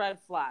saying it's a red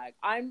flag.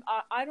 I don't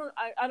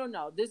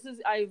know.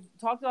 I've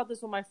talked about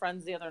this with my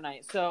friends the other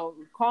night. So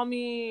call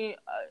me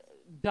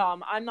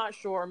dumb. I'm not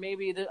sure.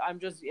 Maybe I'm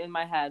just in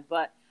my head.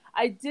 But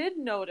I did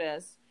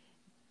notice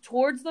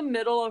towards the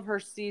middle of her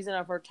season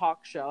of her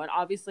talk show, and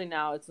obviously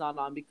now it's not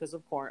on because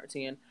of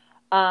quarantine,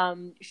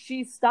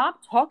 she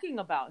stopped talking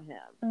about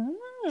him.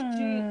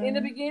 In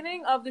the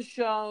beginning of the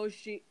show,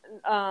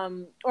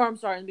 in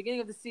the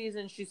beginning of the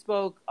season, she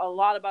spoke a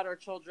lot about her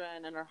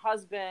children and her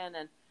husband,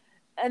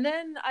 and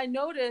then I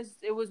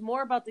noticed it was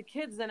more about the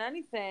kids than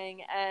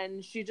anything,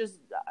 and she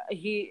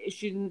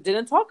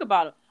didn't talk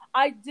about it.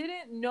 I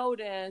didn't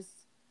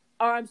notice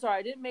or I'm sorry,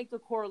 I didn't make the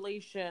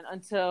correlation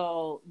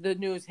until the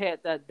news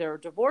hit that they're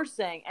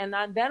divorcing. And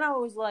then I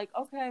was like,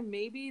 okay,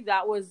 maybe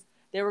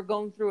they were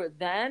going through it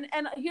then.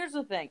 And here's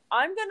the thing.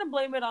 I'm going to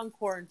blame it on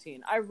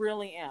quarantine. I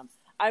really am.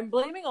 I'm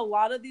blaming a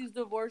lot of these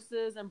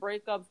divorces and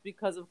breakups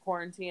because of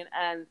quarantine.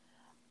 And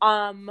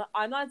I'm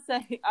not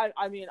saying,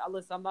 I mean,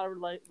 listen, I'm not,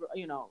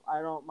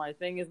 my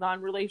thing is not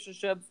in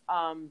relationships.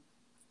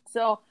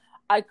 So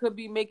I could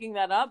be making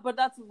that up, but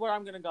that's what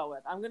I'm going to go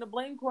with. I'm going to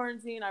blame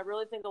quarantine. I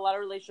really think a lot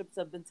of relationships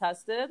have been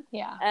tested.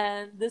 Yeah.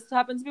 And this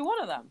happens to be one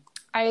of them.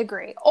 I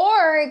agree.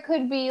 Or it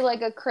could be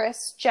like a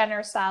Kris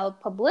Jenner style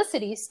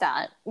publicity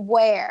stunt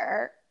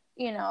where,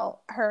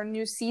 her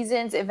new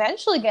season's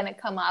eventually going to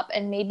come up,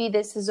 and maybe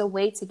this is a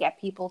way to get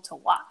people to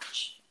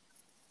watch.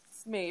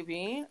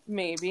 Maybe,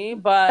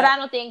 but I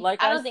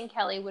don't think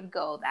Kelly would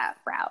go that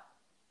route.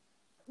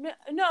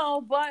 No,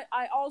 but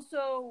I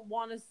also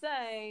want to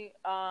say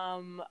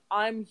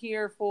I'm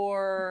here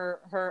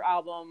for her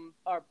album,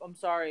 or I'm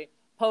sorry,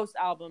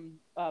 post-album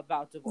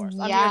about divorce.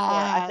 I'm here for it.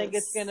 I think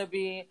it's going to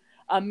be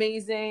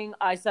amazing.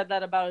 I said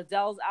that about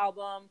Adele's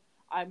album.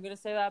 I'm going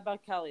to say that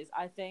about Kelly's.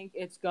 I think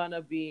it's going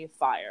to be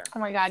fire. Oh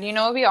my God. It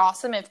would be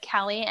awesome if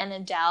Kelly and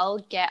Adele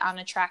get on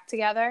a track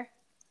together.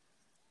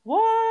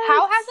 What?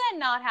 How has that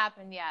not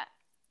happened yet?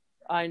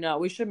 I know.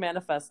 We should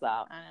manifest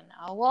that. I don't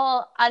know.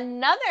 Well,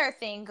 another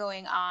thing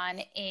going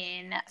on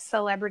in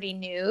celebrity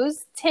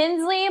news,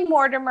 Tinsley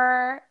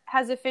Mortimer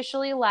has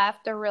officially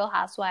left the Real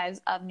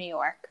Housewives of New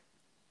York.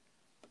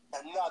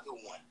 Another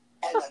one.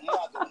 And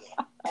another one.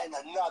 And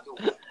another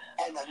one.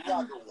 And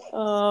another one.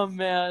 Oh,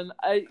 man.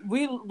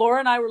 Laura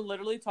and I were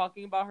literally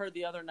talking about her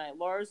the other night.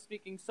 Laura's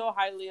speaking so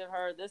highly of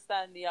her, this,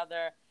 that, and the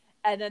other.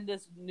 And then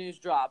this news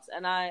drops.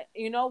 And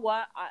you know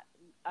what?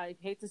 I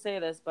hate to say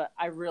this, but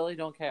I really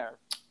don't care.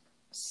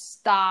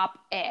 Stop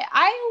it.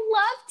 I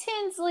love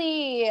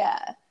Tinsley.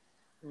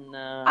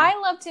 No. I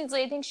love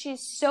Tinsley. I think she's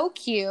so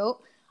cute.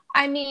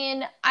 I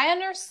mean, I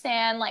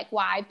understand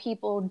why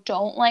people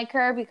don't like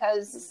her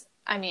because,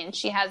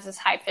 she has this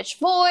high-pitched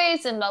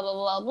voice and blah, blah,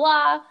 blah,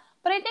 blah.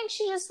 But I think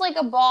she's just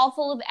a ball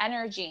full of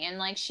energy,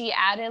 and she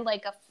added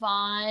a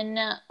fun,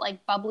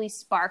 bubbly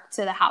spark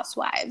to the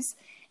Housewives.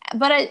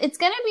 But it's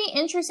going to be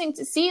interesting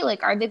to see,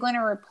 are they going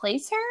to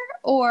replace her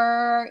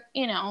or,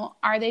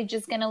 are they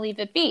just going to leave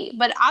it be?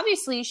 But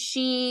obviously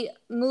she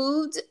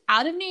moved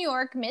out of New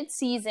York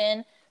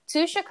mid-season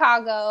to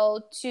Chicago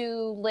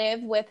to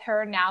live with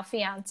her now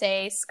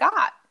fiance,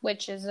 Scott,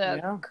 which is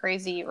a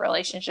crazy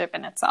relationship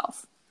in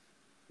itself.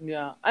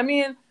 Yeah.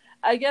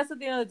 I guess at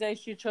the end of the day,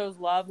 she chose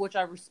love, which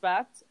I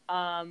respect.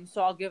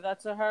 So I'll give that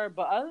to her.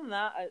 But other than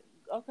that,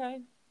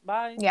 okay.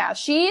 Bye. Yeah,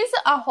 she's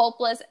a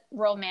hopeless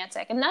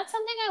romantic. And that's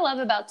something I love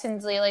about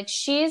Tinsley.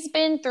 She's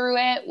been through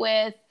it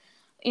with,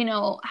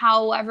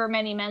 however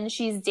many men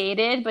she's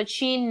dated, but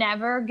she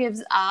never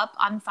gives up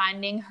on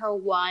finding her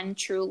one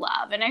true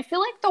love. And I feel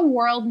like the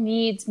world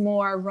needs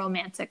more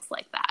romantics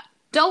like that.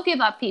 Don't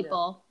give up,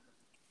 people.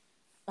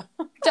 Yeah.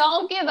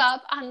 Don't give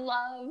up on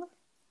love.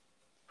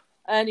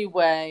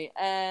 Anyway,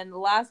 and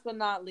last but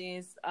not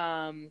least,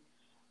 I'm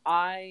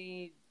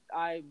actually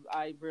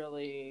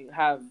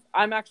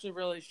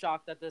really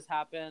shocked that this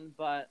happened,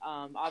 but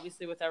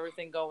obviously with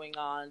everything going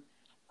on,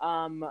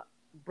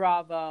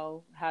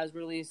 Bravo has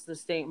released a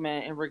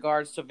statement in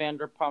regards to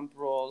Vanderpump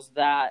Rules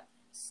that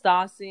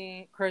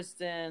Stassi,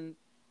 Kristen,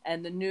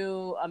 and the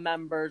new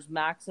members,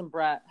 Max and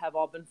Brett, have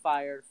all been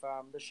fired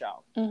from the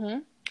show. Mm-hmm.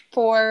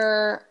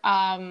 For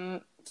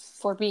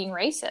being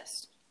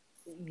racist.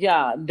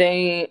 Yeah,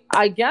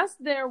 I guess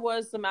there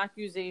was some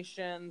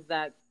accusations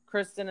that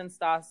Kristen and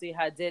Stassi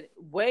did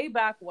way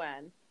back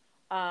when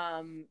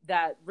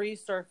that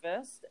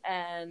resurfaced,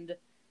 and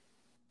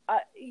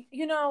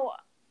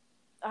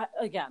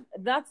again,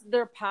 that's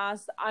their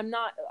past. I'm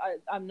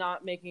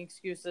not making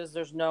excuses.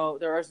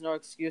 There is no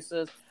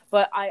excuses,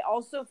 but I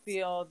also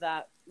feel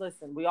that,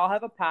 listen, we all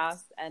have a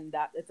past, and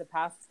that it's a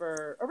past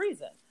for a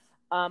reason.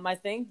 I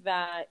think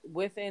that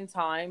within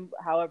time,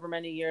 however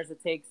many years it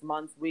takes,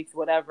 months, weeks,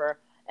 whatever,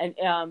 and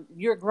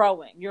you're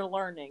growing, you're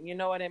learning. You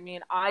know what I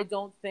mean? I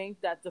don't think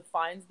that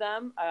defines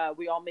them.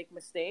 We all make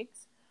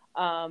mistakes.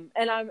 And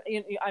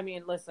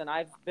listen,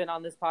 I've been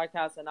on this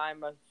podcast and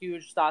I'm a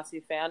huge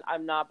Stassi fan.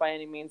 I'm not by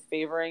any means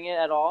favoring it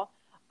at all.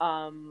 It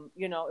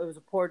was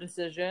a poor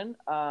decision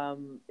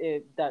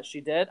that she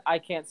did. I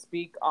can't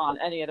speak on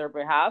any other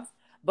behalf.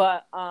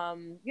 But,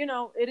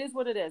 it is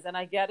what it is. And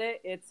I get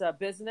it. It's a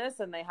business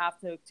and they have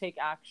to take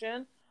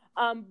action.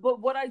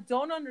 But what I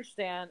don't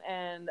understand,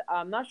 and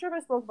I'm not sure if I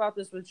spoke about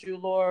this with you,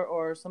 Laura,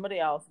 or somebody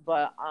else,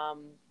 but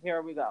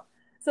here we go.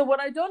 So what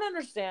I don't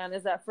understand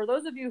is that for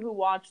those of you who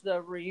watch the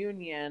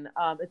reunion,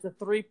 it's a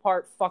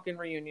 3-part fucking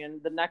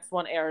reunion. The next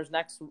one airs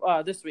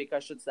this week, I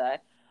should say.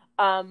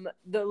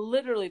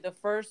 The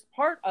first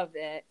part of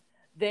it,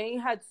 they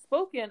had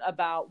spoken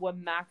about what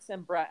Max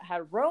and Brett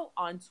had wrote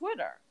on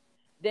Twitter.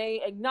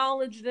 They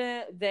acknowledged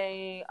it.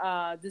 They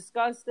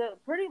discussed it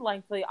pretty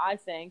lengthily, I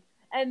think.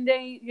 And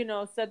they,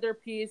 said their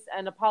piece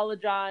and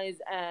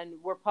apologized and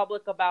were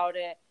public about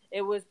it.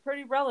 It was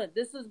pretty relevant.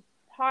 This is,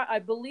 I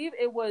believe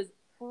it was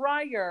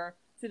prior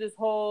to this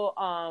whole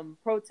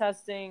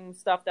protesting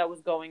stuff that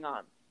was going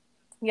on.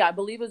 Yeah, I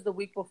believe it was the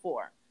week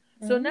before.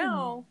 So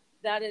now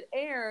that it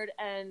aired,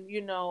 and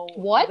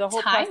what the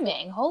whole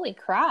timing? Holy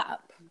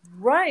crap!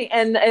 Right,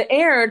 and it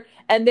aired,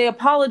 and they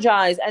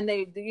apologized, and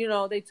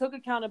they took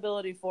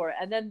accountability for it,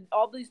 and then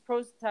all these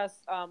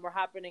protests were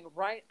happening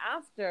right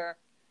after.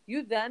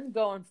 You then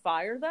go and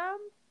fire them.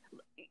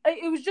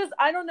 It was just,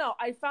 I don't know.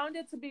 I found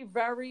it to be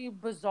very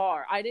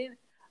bizarre. I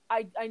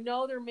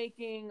know they're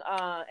making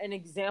an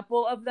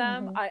example of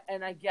them,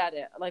 and I get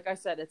it. Like I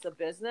said, it's a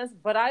business,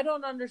 but I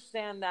don't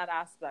understand that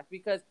aspect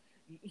because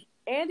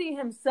Andy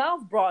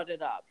himself brought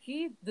it up.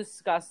 He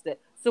discussed it.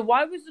 So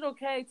why was it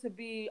okay to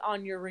be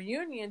on your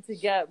reunion to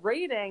get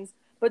ratings,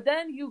 but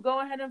then you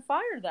go ahead and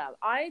fire them?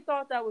 I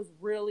thought that was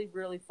really,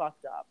 really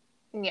fucked up.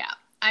 Yeah.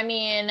 I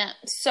mean,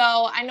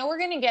 so I know we're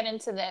going to get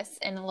into this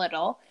in a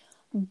little,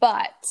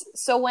 but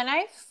so when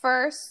I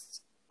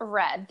first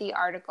read the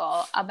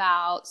article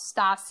about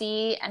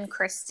Stassi and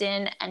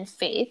Kristen and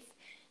Faith,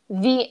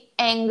 the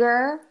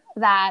anger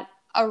that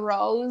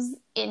arose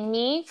in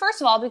me,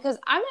 first of all, because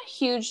I'm a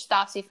huge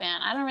Stassi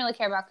fan. I don't really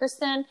care about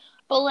Kristen,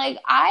 but like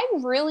I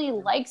really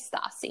like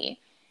Stassi.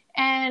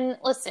 And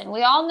listen,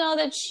 we all know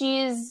that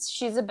she's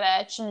a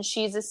bitch and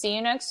she's a see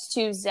you next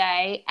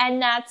Tuesday,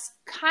 and that's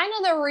kind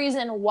of the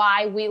reason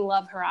why we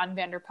love her on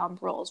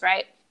Vanderpump Rules,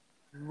 right?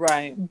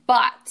 Right.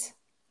 But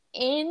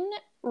in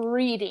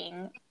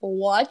reading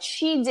what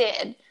she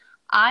did,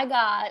 I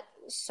got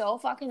so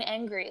fucking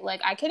angry. Like,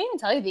 I can't even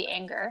tell you the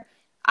anger.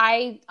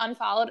 I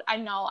unfollowed, I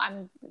know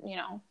I'm,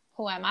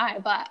 who am I?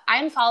 But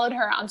I unfollowed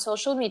her on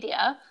social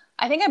media.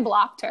 I think I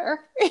blocked her,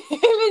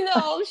 even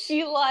though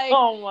she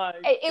oh my God.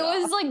 It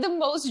was like the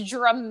most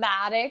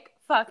dramatic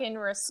fucking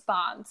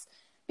response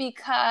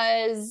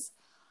because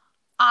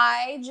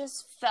I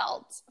just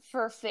felt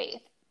for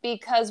Faith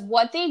because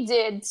what they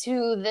did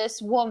to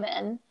this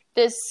woman,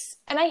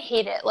 and I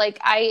hate it. Like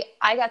I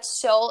got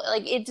so,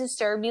 like, it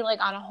disturbed me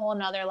like on a whole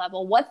nother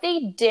level. What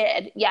they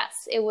did,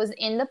 yes, it was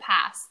in the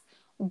past,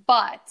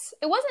 but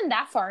it wasn't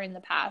that far in the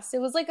past. It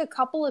was like a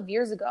couple of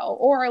years ago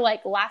or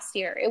like last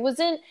year. It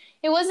wasn't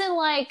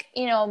like,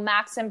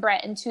 Max and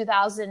Brett in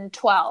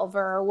 2012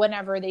 or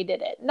whenever they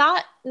did it.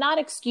 Not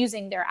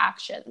excusing their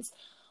actions,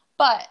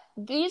 but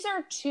these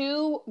are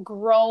two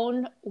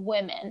grown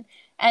women,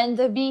 and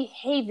the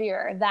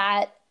behavior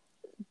that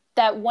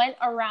went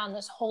around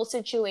this whole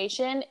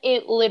situation,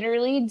 it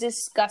literally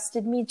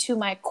disgusted me to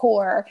my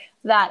core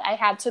that I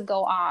had to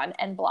go on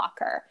and block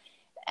her.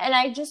 And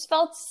I just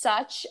felt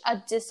such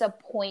a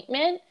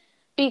disappointment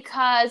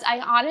because I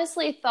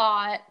honestly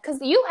thought, because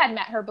you had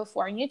met her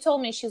before and you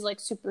told me she's like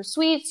super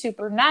sweet,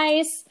 super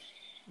nice.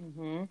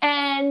 Mm-hmm.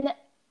 And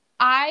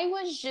I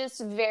was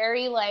just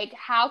very like,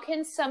 how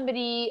can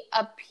somebody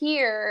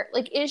appear,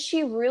 like, is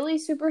she really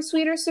super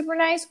sweet or super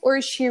nice? Or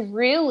is she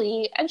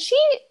really, and she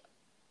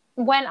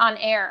went on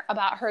air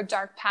about her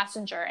dark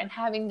passenger and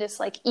having this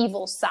like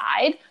evil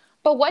side.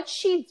 But what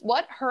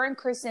her and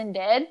Kristen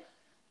did,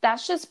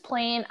 that's just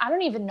plain, I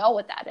don't even know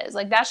what that is.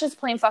 Like, that's just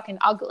plain fucking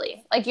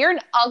ugly. Like, you're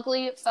an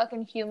ugly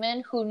fucking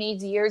human who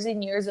needs years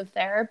and years of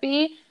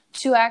therapy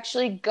to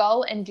actually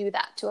go and do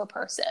that to a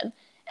person.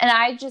 And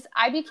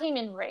I became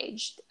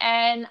enraged.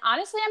 And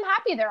honestly, I'm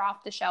happy they're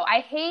off the show. I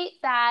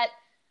hate that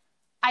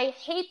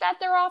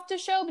they're off the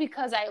show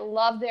because I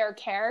love their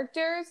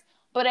characters.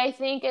 But I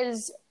think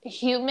as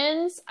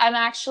humans, I'm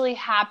actually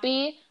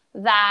happy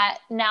that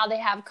now they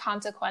have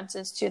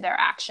consequences to their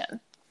action.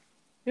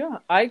 Yeah,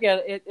 I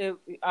get it.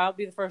 I'll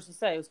be the first to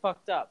say it was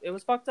fucked up. It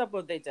was fucked up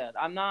what they did.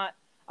 I'm not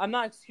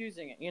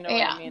excusing it. You know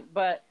what I mean?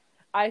 But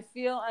I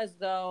feel as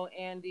though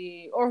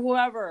Andy or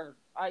whoever,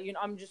 I'm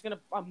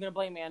gonna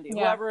blame Andy.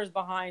 Yeah. Whoever is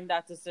behind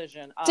that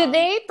decision. Did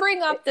they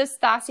bring up the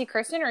Stassi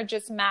Kristen or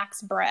just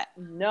Max Brett?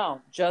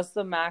 No, just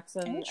the Max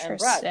and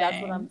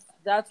Brett.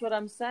 That's what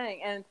I'm saying.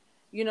 And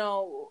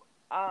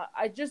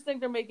I just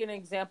think they're making an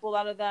example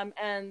out of them.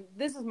 And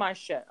this is my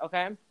shit.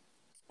 Okay,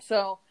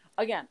 so.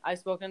 Again, I've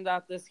spoken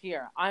about this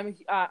here. I'm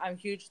a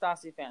huge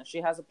Stassi fan.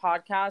 She has a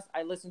podcast.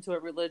 I listen to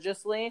it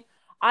religiously.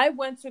 I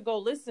went to go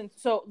listen.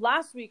 So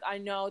last week, I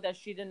know that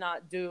she did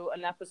not do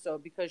an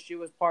episode because she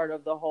was part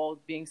of the whole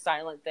being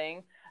silent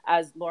thing,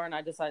 as Laura and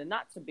I decided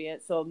not to be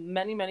it. So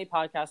many, many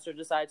podcasters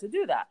decided to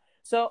do that.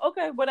 So,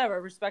 okay, whatever.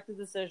 Respect the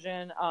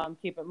decision.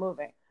 Keep it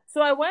moving.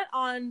 So I went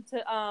on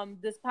to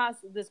this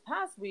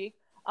past week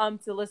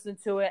to listen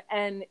to it,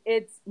 and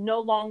it's no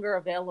longer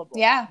available.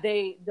 Yeah.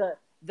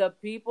 The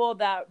people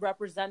that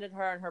represented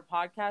her in her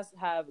podcast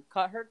have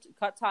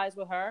cut ties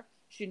with her.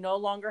 She no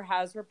longer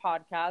has her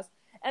podcast.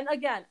 And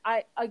again,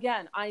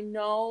 I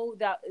know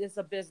that it's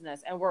a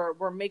business and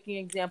we're making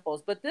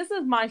examples, but this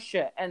is my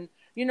shit. And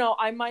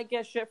I might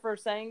get shit for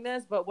saying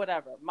this, but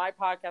whatever. My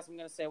podcast, I'm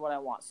going to say what I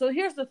want. So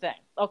here's the thing,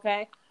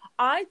 okay?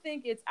 I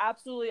think it's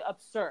absolutely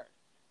absurd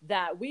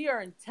that we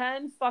are in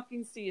 10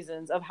 fucking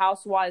seasons of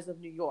Housewives of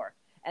New York.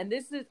 And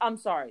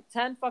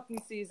 10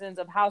 fucking seasons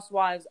of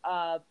Housewives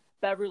of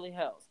Beverly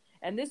Hills.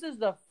 And this is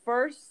the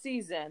first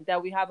season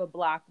that we have a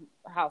black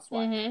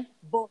housewife.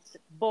 Mm-hmm.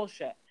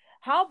 Bullshit.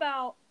 How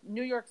about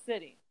New York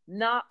City?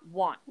 not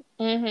one.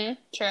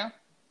 True.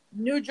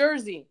 New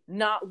Jersey,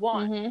 not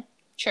one.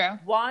 True.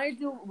 Why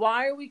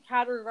are we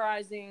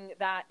categorizing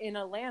that in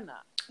Atlanta?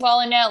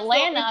 Well, in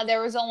Atlanta,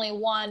 there was only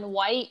one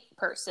white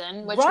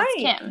person, which was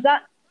Kim.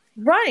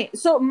 Right.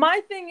 So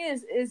my thing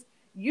is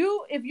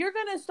if you're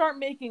going to start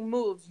making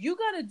moves, you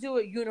got to do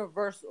it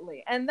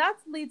universally. And that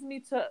leads me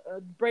to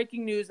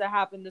breaking news that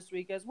happened this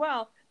week as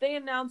well. They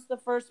announced the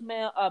first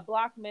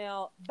black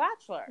male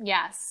bachelor.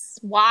 Yes.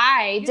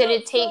 Why did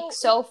it take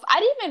I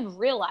didn't even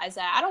realize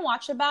that. I don't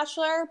watch The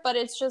Bachelor, but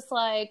it's just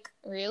like,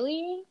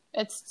 really?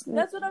 That's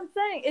what I'm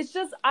saying. It's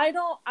just, I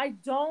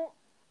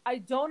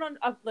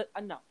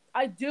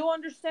do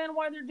understand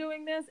why they're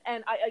doing this.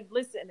 And I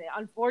listen,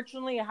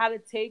 unfortunately, I had to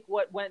take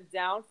what went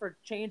down for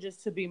changes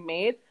to be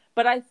made.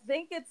 But I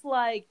think it's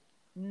like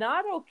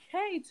not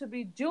okay to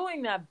be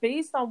doing that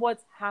based on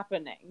what's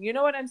happening. You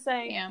know what I'm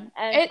saying? Yeah.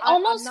 And it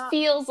almost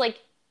feels like,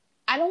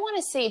 I don't want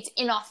to say it's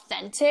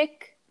inauthentic,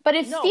 but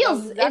it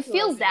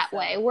feels that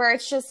way, where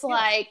it's just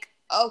like,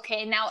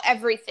 okay, now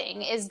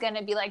everything is going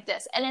to be like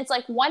this. And it's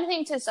like one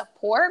thing to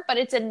support, but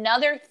it's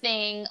another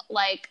thing,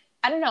 like,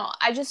 I don't know.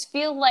 I just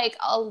feel like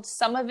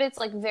some of it's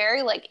like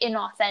very like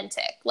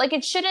inauthentic. Like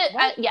it should have,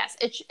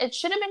 it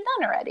should have been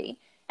done already.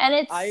 And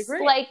it's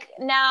like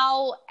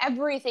now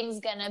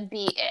everything's going to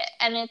be it.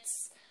 And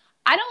it's,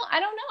 I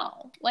don't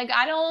know. Like,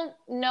 I don't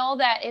know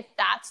that if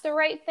that's the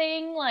right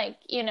thing. Like,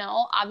 you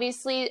know,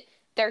 obviously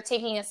they're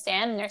taking a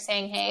stand and they're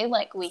saying, hey,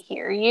 like, we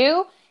hear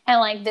you. And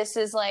like, this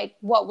is like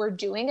what we're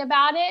doing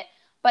about it.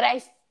 But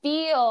I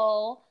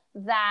feel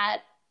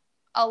that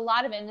a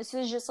lot of it, and this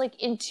is just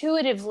like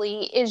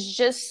intuitively,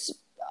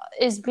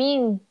 is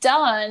being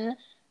done.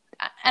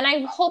 And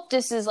I hope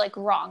this is like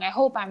wrong. I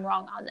hope I'm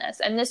wrong on this.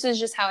 And this is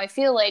just how I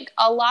feel. Like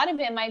a lot of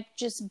it might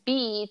just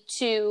be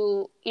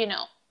to, you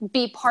know,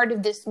 be part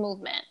of this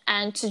movement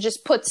and to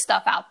just put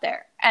stuff out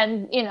there.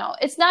 And, you know,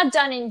 it's not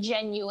done in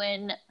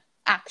genuine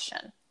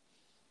action.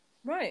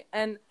 Right.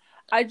 And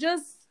I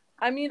just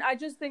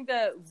think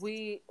that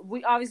we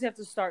obviously have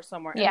to start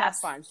somewhere, and that's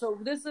fine. So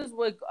this is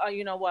what,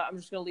 you know what, I'm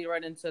just going to lead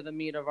right into the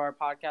meat of our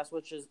podcast,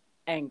 which is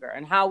anger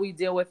and how we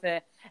deal with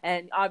it.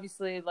 And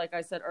obviously, like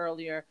I said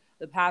earlier,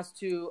 the past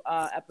two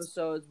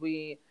episodes,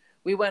 we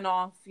went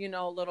off, you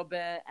know, a little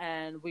bit,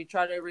 and we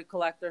try to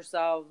collect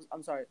ourselves.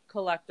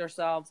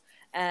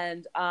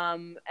 And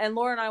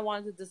Laura and I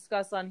wanted to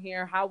discuss on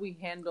here how we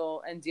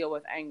handle and deal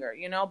with anger,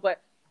 you know,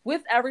 but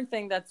with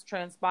everything that's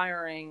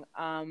transpiring,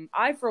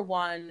 I, for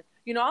one,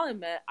 you know, I'll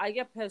admit, I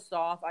get pissed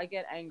off, I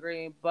get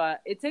angry,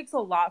 but it takes a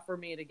lot for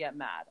me to get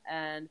mad.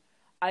 And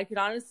I can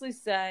honestly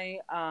say,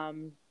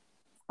 I'm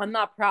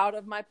not proud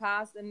of my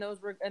past in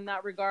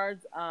that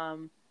regards.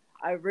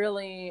 I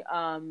really,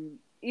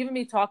 even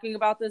me talking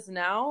about this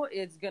now,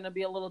 it's going to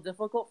be a little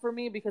difficult for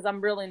me because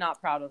I'm really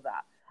not proud of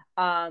that.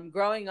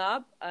 Growing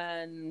up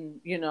and,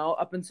 you know,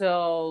 up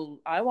until,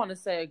 I want to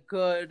say a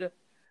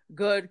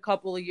good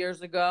couple of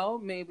years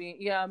ago,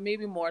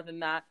 maybe more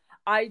than that,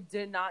 I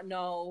did not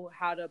know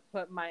how to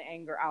put my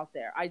anger out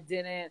there.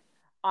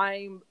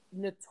 I'm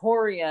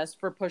notorious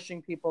for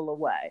pushing people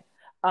away.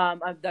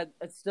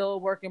 It's still a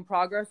work in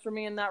progress for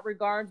me in that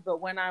regards.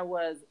 But when I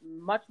was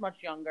much, much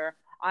younger,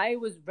 I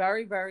was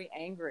very, very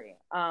angry.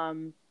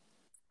 I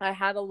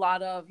had a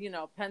lot of, you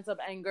know, pent up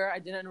anger. I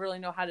didn't really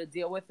know how to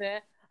deal with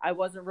it. I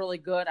wasn't really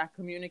good at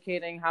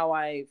communicating how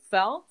I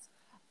felt.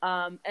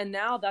 And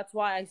now that's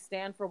why I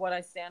stand for what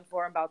I stand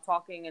for about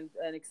talking and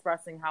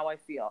expressing how I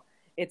feel.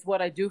 It's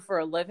what I do for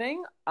a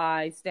living.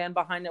 I stand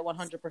behind it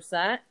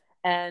 100%.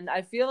 And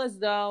I feel as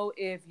though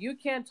if you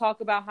can't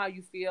talk about how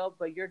you feel,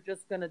 but you're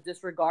just going to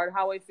disregard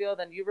how I feel,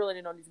 then you really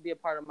don't need to be a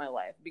part of my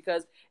life.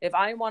 Because if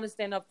I want to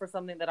stand up for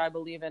something that I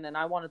believe in and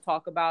I want to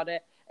talk about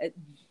it,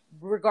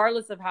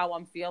 regardless of how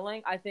I'm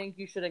feeling, I think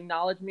you should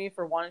acknowledge me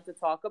for wanting to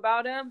talk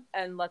about it,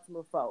 and let's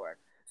move forward.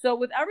 So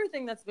with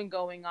everything that's been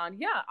going on,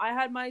 I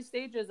had my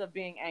stages of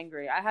being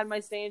angry. I had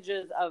my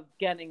stages of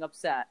getting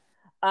upset.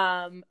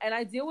 And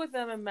I deal with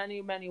them in many,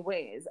 many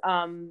ways.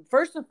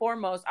 First and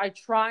foremost, I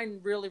try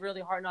really, really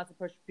hard not to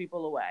push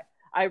people away.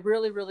 I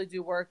really, really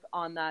do work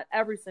on that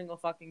every single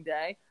fucking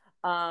day.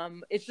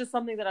 It's just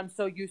something that I'm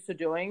so used to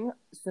doing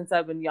since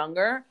I've been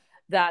younger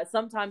that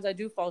sometimes I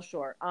do fall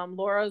short.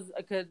 Laura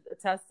could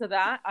attest to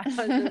that.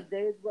 There's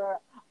days where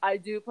I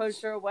do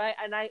push her away,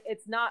 and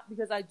it's not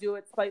because I do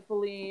it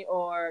spitefully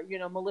or, you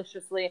know,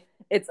 maliciously.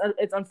 It's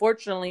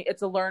unfortunately,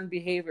 it's a learned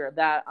behavior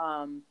that,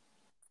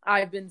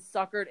 I've been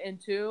suckered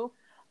into,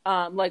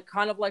 like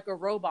kind of like a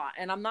robot,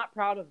 and I'm not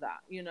proud of that,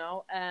 you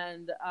know?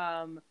 And,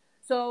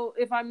 so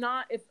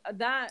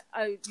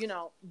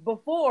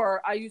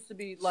before I used to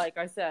be, like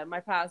I said, my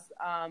past,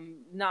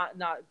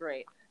 not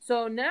great.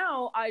 So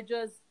now I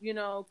just, you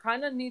know,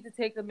 kind of need to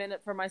take a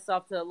minute for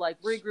myself to like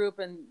regroup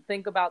and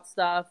think about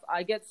stuff.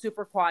 I get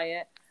super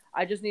quiet.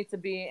 I just need to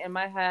be in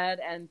my head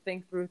and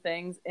think through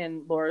things,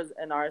 in Laura's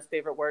and Ara's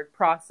favorite word,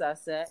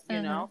 process it,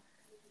 you know?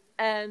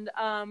 And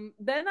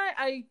then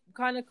I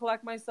kind of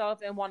collect myself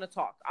and want to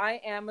talk.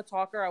 I am a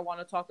talker. I want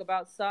to talk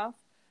about stuff.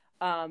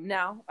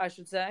 now, I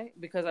should say,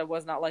 because I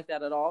was not like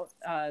that at all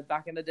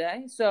back in the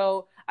day.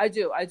 So I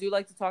do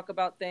like to talk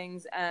about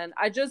things, and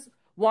I just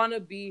want to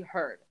be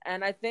heard.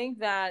 And I think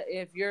that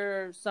if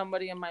you're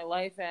somebody in my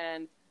life,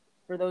 and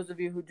for those of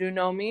you who do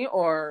know me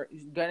or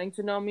getting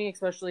to know me,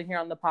 especially here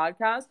on the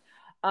podcast,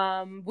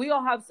 we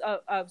all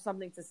have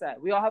something to say.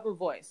 We all have a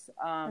voice.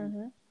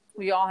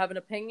 We all have an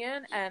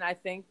opinion, and I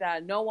think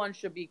that no one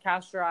should be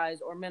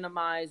castrated or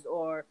minimized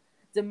or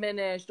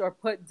diminished or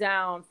put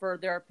down for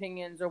their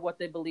opinions or what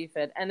they believe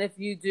in. And if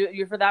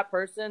you're for that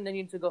person, then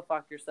you need to go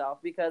fuck yourself,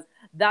 because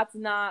that's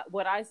not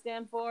what I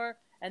stand for.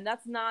 And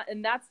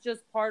that's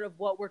just part of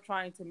what we're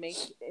trying to make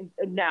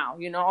now.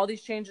 All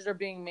these changes are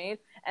being made,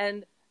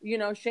 and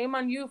shame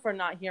on you for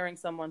not hearing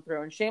someone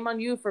through, and shame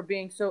on you for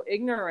being so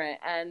ignorant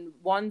and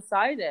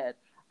one-sided.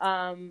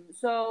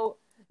 So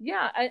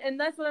yeah, and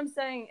that's what I'm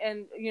saying.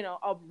 And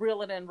I'll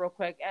reel it in real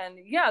quick. And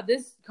yeah,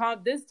 this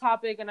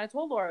topic, and I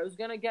told Laura it was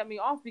gonna get me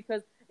off,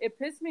 because it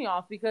pissed me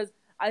off, because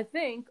I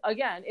think,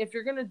 again, if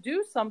you're gonna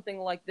do something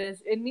like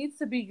this, it needs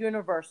to be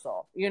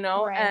universal,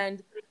 Right.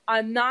 And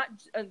I'm not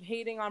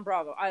hating on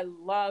Bravo. I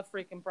love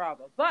freaking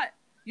Bravo, but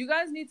you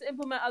guys need to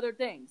implement other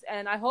things.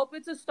 And I hope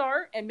it's a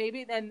start, and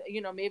maybe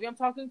I'm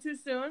talking too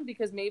soon,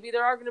 because maybe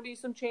there are going to be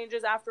some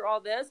changes after all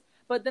this.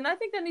 But then I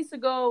think that needs to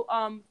go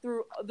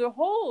through the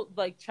whole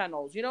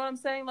channels. You know what I'm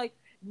saying?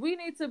 We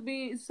need to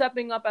be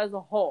stepping up as a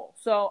whole.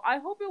 So I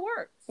hope it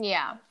works.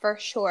 Yeah, for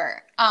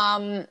sure.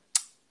 I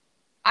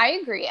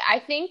agree. I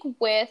think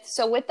with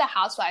the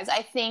Housewives,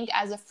 I think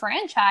as a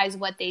franchise,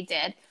 what they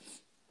did,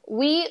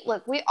 we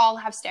all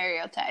have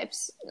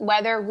stereotypes,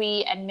 whether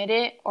we admit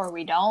it or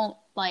we don't.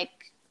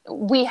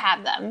 We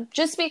have them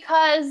just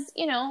because,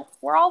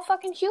 we're all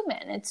fucking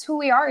human. It's who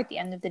we are at the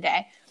end of the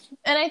day.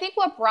 And I think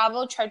what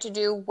Bravo tried to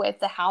do with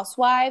the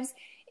Housewives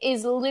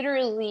is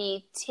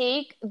literally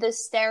take the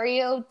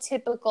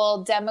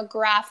stereotypical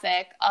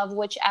demographic of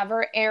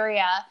whichever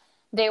area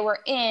they were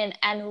in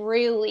and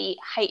really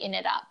heighten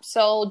it up.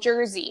 So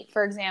Jersey,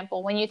 for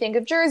example, when you think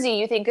of Jersey,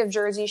 you think of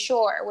Jersey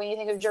Shore. When you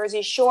think of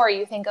Jersey Shore,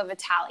 you think of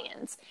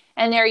Italians.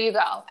 And there you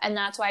go. And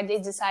that's why they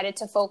decided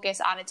to focus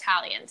on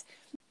Italians.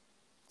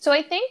 So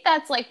I think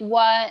that's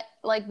what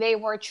they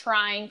were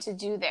trying to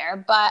do there.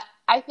 But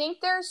I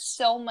think there's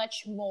so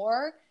much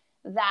more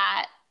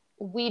that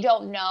we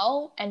don't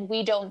know and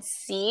we don't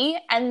see.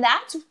 And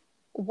that's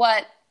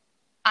what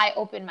I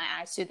opened my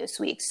eyes to this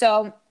week.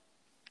 So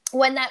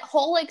when that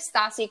whole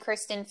Stassi,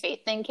 Kristen,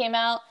 Faith thing came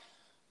out,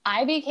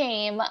 I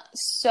became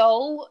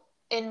so,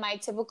 in my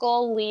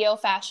typical Leo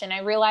fashion, I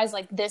realized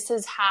this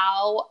is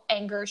how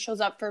anger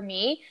shows up for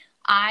me.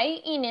 I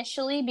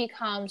initially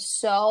become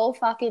so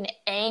fucking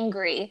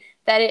angry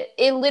that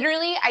it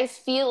literally, I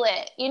feel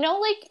it,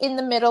 in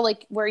the middle,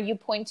 where you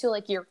point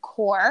to your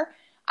core,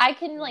 I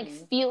can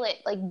feel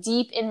it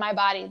deep in my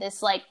body,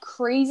 this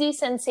crazy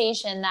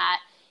sensation that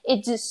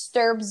it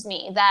disturbs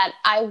me, that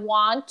I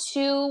want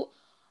to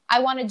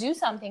do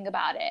something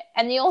about it.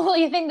 And the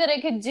only thing that I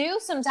could do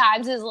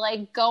sometimes is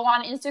go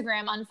on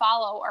Instagram,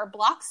 unfollow, or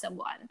block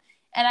someone.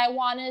 And I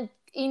want to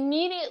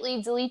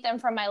immediately delete them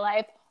from my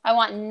life. I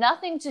want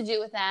nothing to do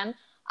with them.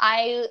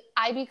 I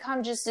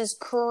become just this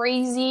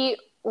crazy,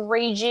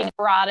 raging,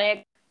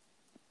 erotic,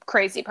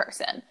 crazy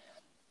person.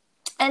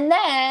 And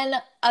then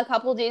a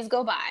couple days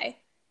go by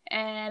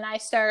and I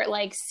start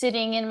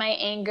sitting in my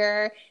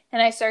anger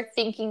and I start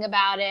thinking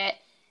about it.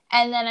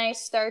 And then I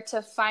start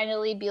to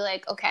finally be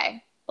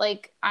okay,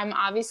 I'm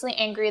obviously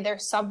angry.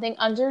 There's something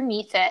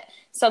underneath it,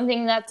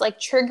 something that's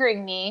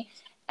triggering me.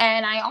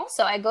 And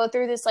I go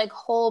through this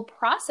whole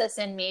process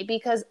in me,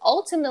 because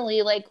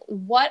ultimately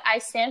what I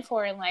stand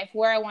for in life,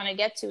 where I want to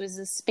get to, is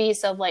this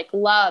space of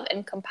love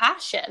and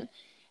compassion.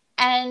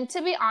 And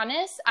to be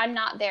honest, I'm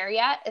not there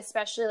yet,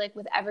 especially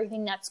with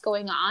everything that's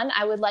going on.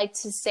 I would like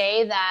to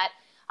say that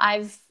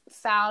I've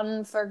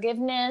found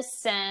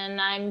forgiveness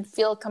and I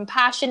feel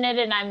compassionate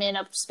and I'm in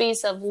a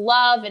space of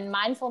love and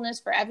mindfulness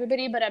for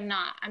everybody, but I'm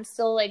not. I'm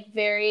still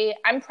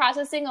I'm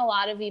processing a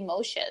lot of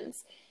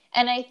emotions.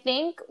 And I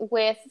think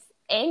with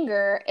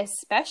anger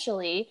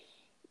especially,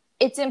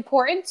 it's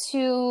important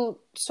to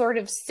sort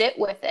of sit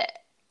with it,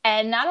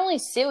 and not only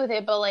sit with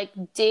it,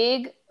 but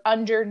dig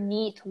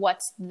underneath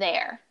what's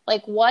there,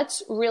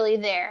 what's really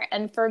there.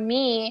 And for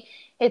me,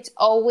 it's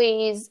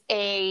always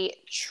a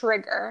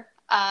trigger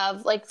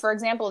of for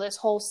example, this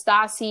whole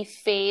Stassi,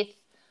 Faith,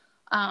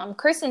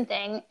 Kristen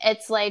thing.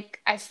 It's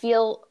I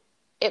feel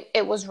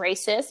it was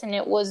racist and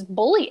it was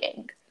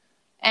bullying.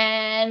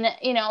 And,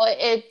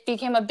 it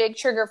became a big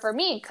trigger for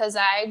me because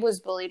I was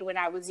bullied when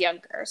I was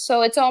younger.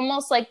 So it's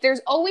almost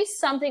there's always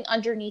something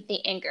underneath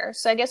the anger.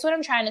 So I guess what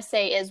I'm trying to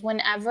say is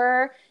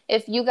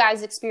if you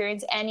guys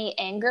experience any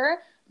anger,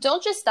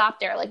 don't just stop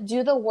there.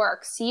 Do the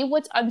work. See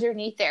what's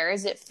underneath there.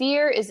 Is it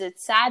fear? Is it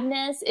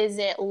sadness? Is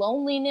it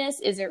loneliness?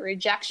 Is it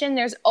rejection?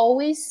 There's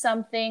always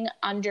something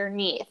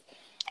underneath.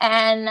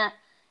 And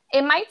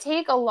it might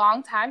take a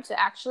long time to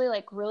actually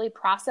really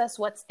process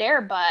what's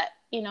there, but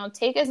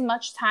take as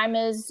much time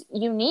as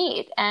you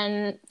need.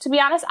 And to be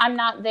honest, I'm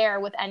not there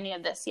with any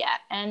of this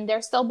yet. And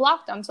they're still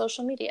blocked on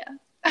social media.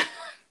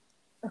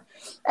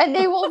 And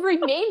they will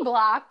remain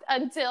blocked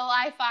until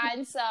I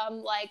find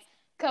some like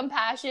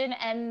compassion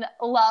and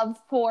love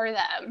for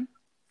them.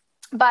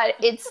 But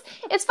it's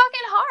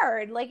fucking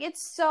hard. Like,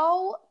 it's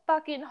so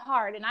fucking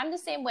hard. And I'm the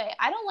same way.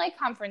 I don't like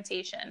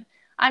confrontation.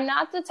 I'm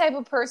not the type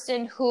of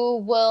person who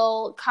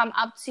will come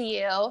up to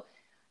you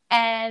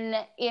and,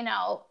 you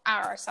know,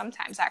 or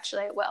sometimes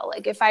actually I will.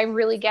 Like, if I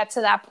really get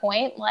to that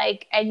point,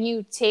 like, and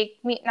you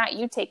take me, not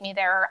you take me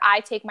there, or I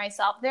take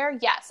myself there,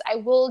 yes, I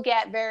will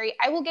get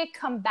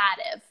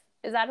combative.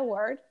 Is that a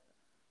word?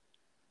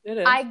 It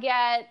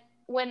is.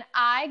 When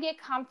I get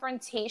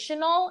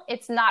confrontational,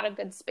 it's not a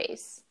good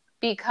space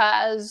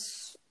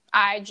because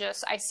I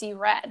see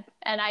red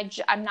and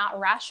I'm not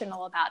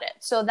rational about it.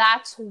 So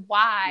that's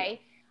why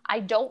I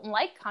don't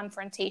like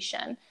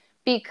confrontation,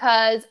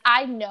 because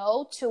I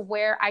know to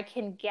where I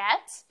can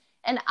get,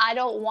 and I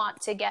don't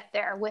want to get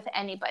there with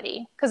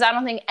anybody, because I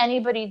don't think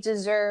anybody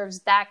deserves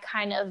that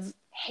kind of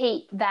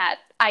hate that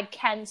I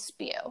can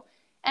spew.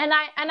 And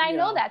I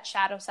know that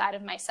shadow side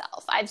of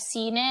myself. I've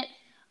seen it.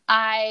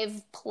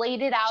 I've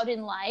played it out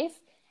in life,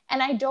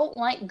 and I don't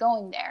like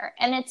going there.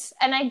 And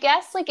I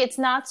guess like it's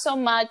not so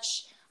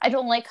much I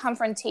don't like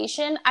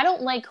confrontation. I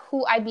don't like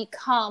who I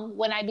become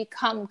when I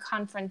become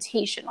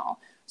confrontational.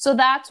 So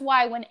that's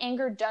why when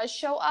anger does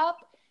show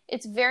up,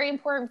 it's very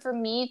important for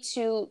me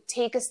to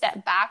take a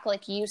step back,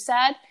 like you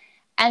said,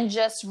 and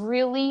just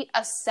really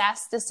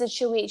assess the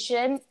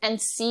situation and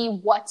see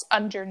what's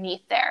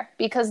underneath there,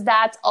 because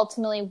that's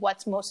ultimately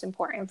what's most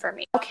important for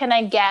me. How can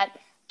I get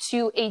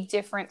to a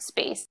different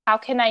space? How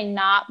can I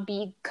not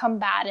be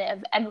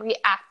combative and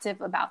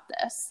reactive about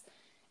this?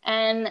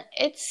 And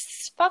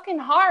it's fucking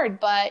hard,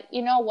 but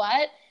you know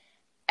what?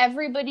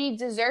 Everybody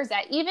deserves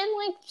that. Even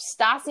like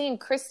Stassi and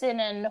Kristen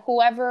and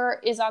whoever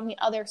is on the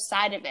other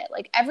side of it.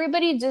 Like,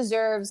 everybody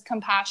deserves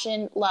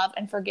compassion, love,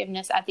 and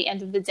forgiveness at the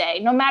end of the day,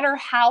 no matter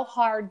how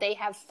hard they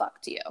have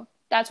fucked you.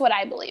 That's what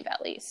I believe,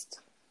 at least.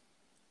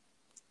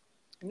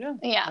 Yeah.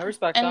 I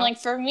respect that. And like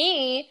for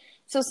me,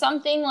 so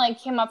something like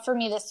came up for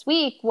me this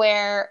week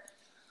where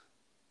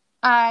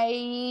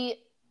I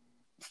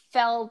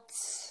felt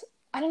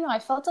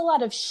a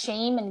lot of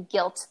shame and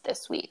guilt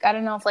this week. I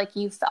don't know if like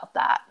you felt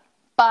that,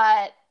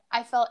 but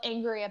I felt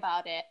angry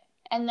about it.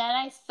 And then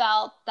I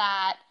felt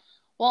that,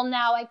 well,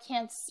 now I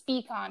can't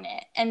speak on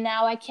it, and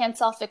now I can't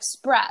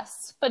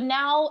self-express. But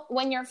now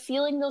when you're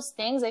feeling those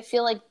things, I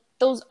feel like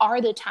those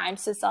are the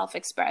times to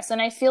self-express.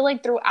 And I feel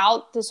like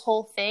throughout this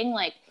whole thing,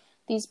 like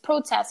these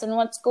protests and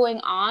what's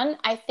going on,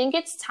 I think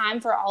it's time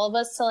for all of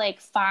us to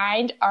like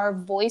find our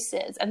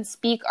voices and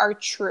speak our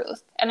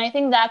truth. And I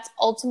think that's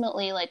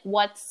ultimately like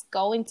what's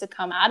going to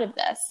come out of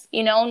this,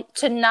 you know,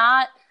 to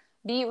not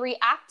be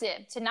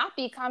reactive, to not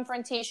be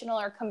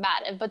confrontational or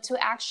combative, but to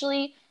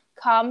actually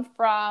come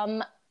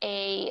from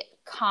a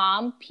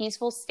calm,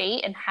 peaceful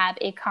state and have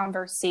a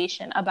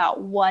conversation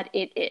about what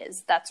it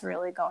is that's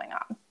really going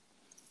on.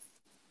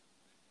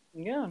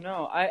 Yeah,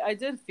 no, I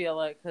did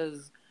feel it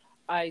because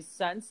I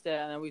sensed it,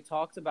 and we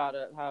talked about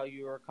it, how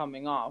you were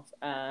coming off,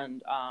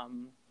 and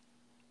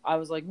I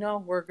was like, no,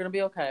 we're going to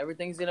be okay.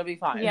 Everything's going to be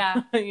fine.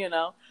 Yeah. You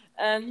know?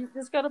 And you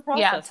just got to process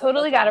it. Yeah,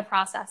 totally got to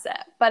process it.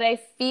 But I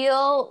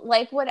feel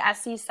like what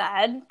Essie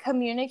said,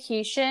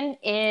 communication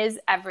is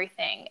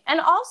everything. And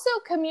also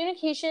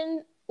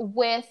communication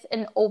with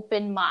an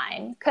open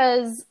mind.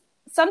 Because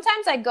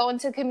sometimes I go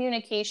into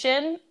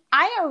communication,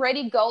 I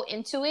already go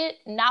into it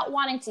not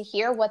wanting to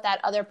hear what that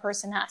other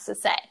person has to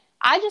say.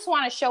 I just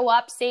want to show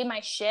up, say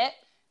my shit,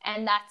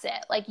 and that's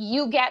it. Like,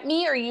 you get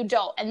me or you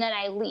don't, and then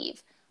I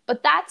leave.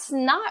 But that's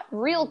not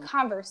real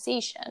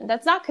conversation.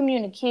 That's not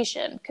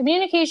communication.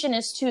 Communication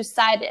is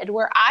two-sided,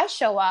 where I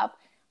show up,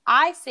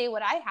 I say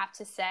what I have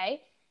to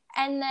say,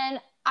 and then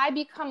I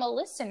become a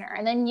listener,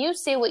 and then you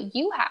say what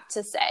you have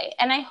to say.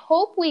 And I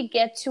hope we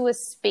get to a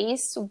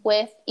space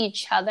with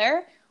each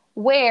other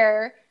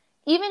where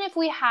even if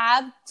we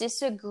have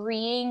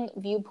disagreeing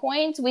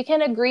viewpoints, we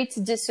can agree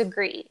to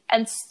disagree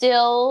and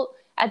still,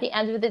 at the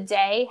end of the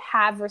day,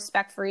 have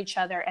respect for each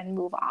other and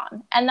move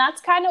on. And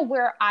that's kind of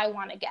where I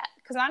want to get.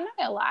 Because I'm not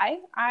going to lie,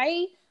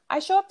 I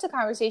show up to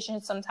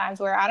conversations sometimes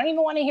where I don't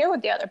even want to hear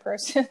what the other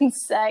person's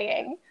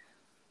saying.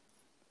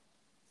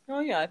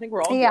 Oh, yeah, I think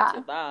we're all guilty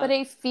of that. But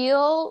I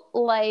feel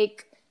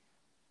like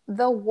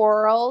the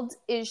world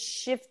is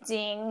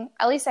shifting,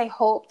 at least I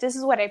hope, this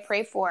is what I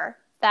pray for,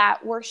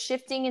 that we're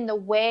shifting in the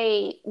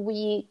way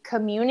we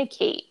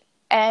communicate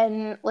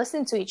and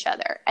listen to each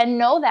other and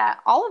know that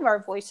all of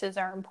our voices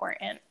are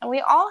important. And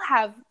we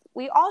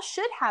all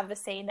should have a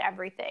say in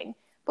everything,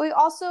 but we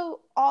also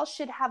all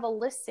should have a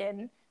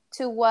listen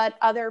to what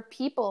other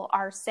people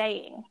are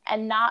saying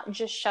and not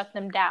just shut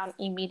them down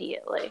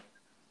immediately.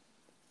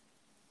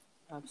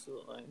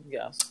 Absolutely.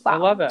 Yes. Wow. I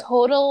love it.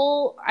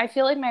 I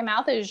feel like my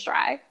mouth is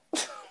dry.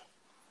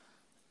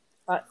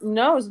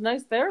 No, it's a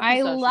nice therapy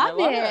I session. love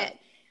it.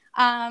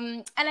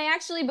 And I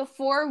actually,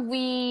 before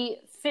we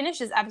finish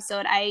this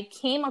episode, I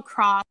came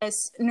across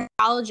this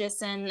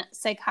neurologist and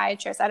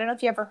psychiatrist. I don't know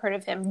if you ever heard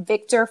of him,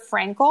 Viktor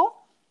Frankl.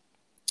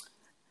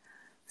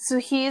 So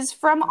he's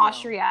from No.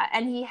 Austria,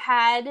 and he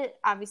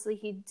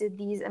did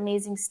these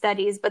amazing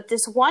studies, but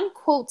this one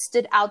quote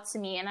stood out to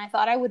me, and I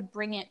thought I would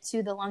bring it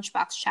to the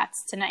Lunchbox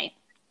chats tonight.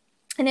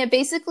 And it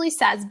basically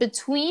says,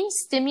 between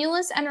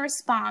stimulus and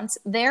response,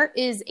 there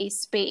is a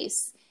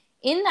space.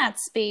 In that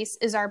space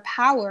is our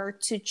power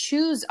to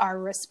choose our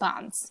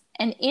response.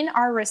 And in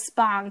our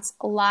response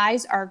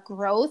lies our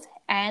growth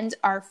and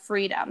our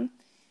freedom.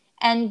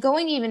 And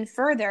going even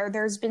further,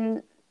 there's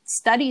been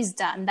studies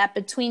done that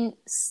between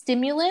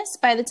stimulus,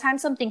 by the time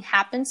something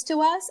happens to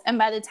us, and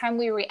by the time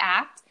we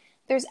react,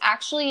 there's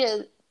actually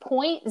a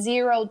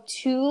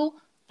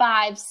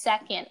 0.025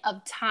 second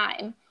of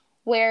time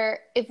where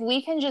if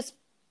we can just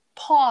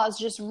pause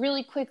just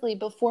really quickly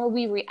before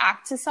we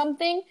react to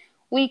something,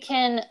 we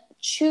can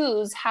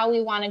choose how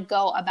we want to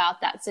go about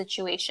that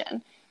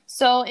situation.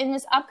 So in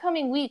this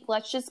upcoming week,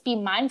 let's just be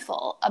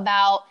mindful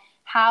about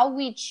how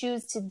we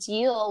choose to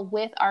deal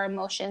with our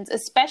emotions,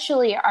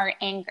 especially our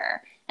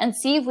anger, and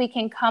see if we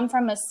can come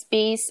from a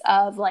space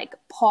of like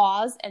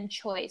pause and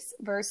choice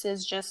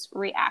versus just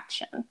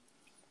reaction.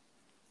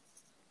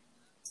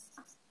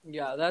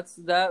 Yeah,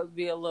 that would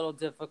be a little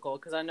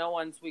difficult because I know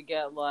once we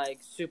get like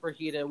super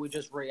heated, we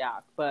just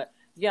react. But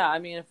yeah, I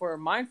mean, if we're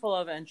mindful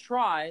of it and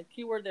try,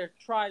 keyword there,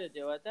 try to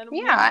do it, then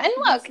yeah. And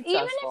look,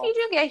 even if you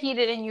do get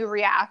heated and you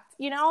react,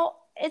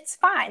 it's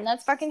fine.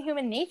 That's fucking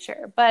human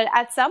nature. But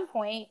at some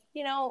point,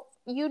 you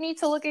need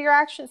to look at your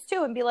actions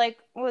too and be like,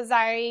 was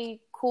I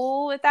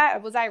cool with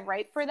that? Was I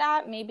right for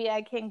that? Maybe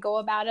I can go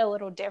about it a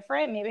little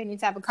different. Maybe I need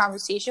to have a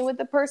conversation with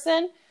the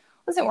person.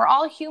 Listen, we're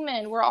all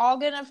human. We're all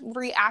going to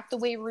react the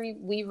way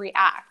we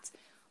react.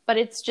 But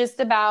it's just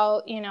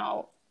about,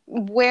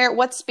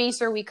 what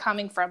space are we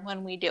coming from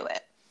when we do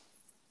it?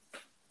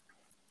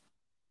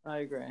 I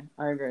agree.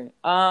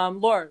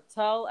 Laura,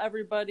 tell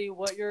everybody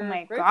what you're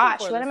grateful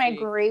for. What am I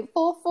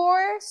grateful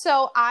for?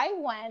 So I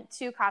went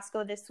to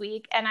Costco this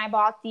week and I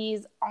bought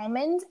these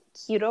almond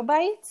Keto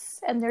Bites,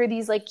 and they're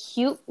these like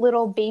cute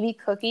little baby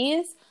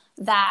cookies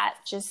that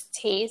just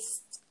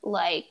taste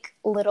like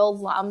little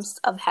lumps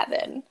of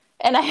heaven.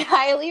 And I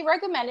highly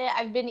recommend it.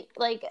 I've been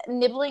like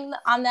nibbling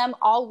on them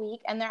all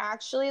week, and they're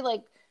actually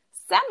like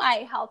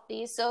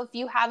semi-healthy. So if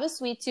you have a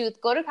sweet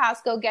tooth, go to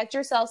Costco, get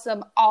yourself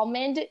some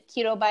almond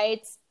Keto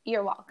Bites.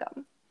 You're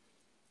welcome.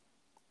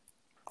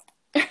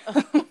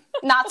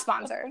 Not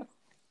sponsored.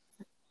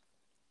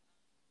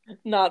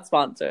 Not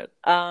sponsored.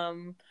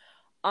 I'm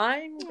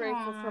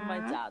grateful for my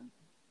dad.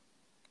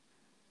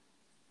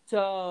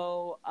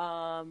 So,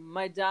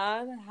 my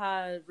dad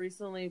had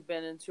recently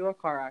been into a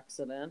car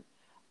accident.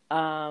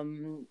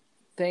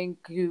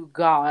 Thank you,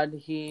 God,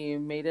 he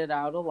made it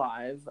out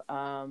alive.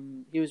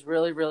 He was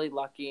really, really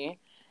lucky.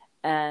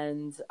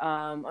 And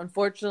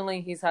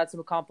unfortunately, he's had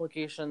some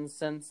complications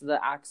since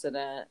the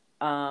accident.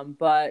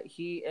 But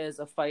he is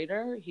a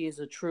fighter. He's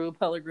a true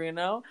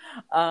Pellegrino,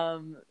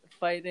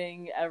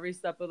 fighting every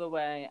step of the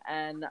way.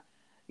 And,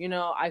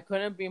 I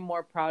couldn't be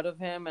more proud of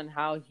him and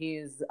how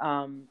he's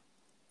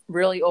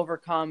really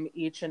overcome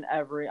each and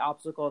every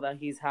obstacle that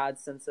he's had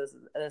since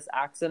this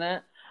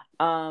accident.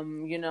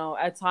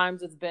 At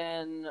times it's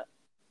been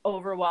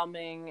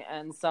overwhelming,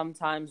 and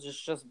sometimes it's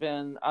just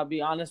been, I'll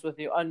be honest with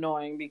you,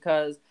 annoying,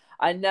 because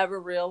I never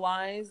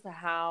realized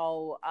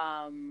how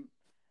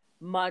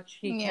much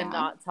he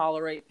cannot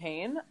tolerate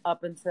pain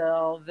up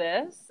until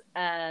this.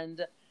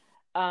 And,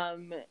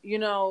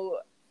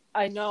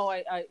 I know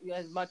I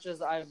as much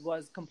as I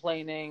was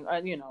complaining,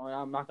 and, and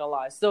I'm not gonna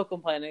lie, still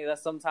complaining that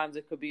sometimes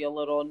it could be a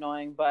little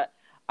annoying, but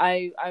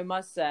I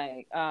must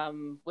say,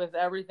 with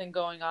everything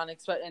going on,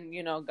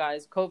 and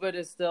guys, COVID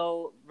is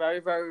still very,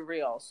 very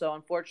real. So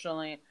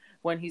unfortunately,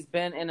 when he's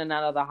been in and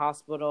out of the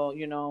hospital,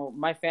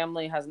 my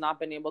family has not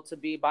been able to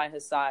be by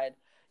his side.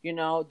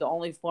 The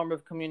only form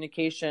of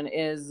communication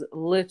is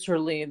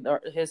literally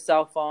his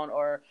cell phone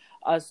or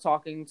us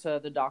talking to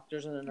the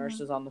doctors and the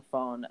nurses on the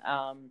phone.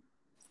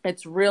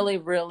 It's really,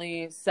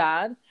 really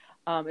sad.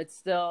 It's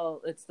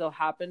still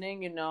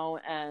happening,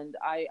 and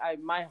I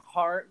my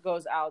heart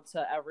goes out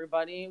to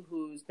everybody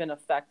who's been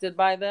affected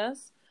by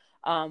this,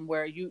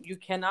 where you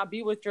cannot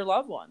be with your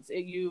loved ones.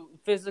 You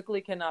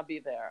physically cannot be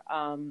there.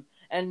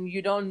 And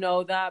you don't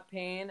know that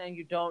pain and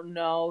you don't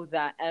know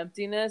that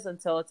emptiness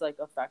until it's like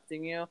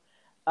affecting you,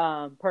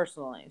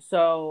 personally.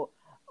 So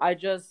I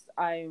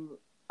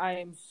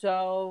am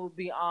so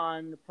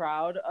beyond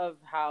proud of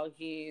how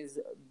he's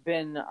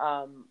been,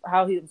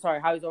 how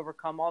he's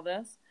overcome all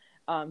this.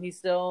 He's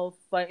still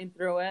fighting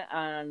through it,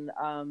 and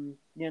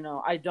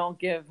I don't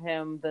give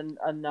him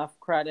enough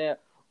credit,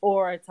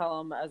 or I tell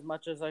him as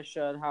much as I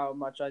should how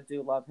much I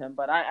do love him.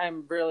 But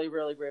I'm really,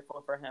 really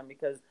grateful for him,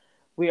 because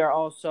we are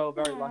all so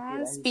very lucky.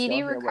 That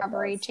speedy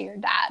recovery to your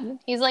dad.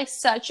 He's like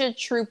such a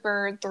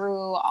trooper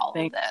through all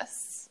of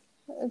this.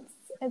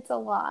 It's a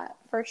lot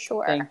for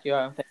sure. Thank you.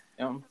 Thank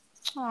you.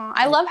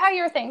 I love how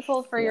you're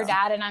thankful for your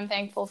dad, and I'm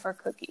thankful for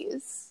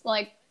cookies.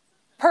 Like,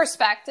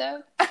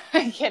 perspective.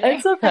 I'm kidding.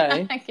 It's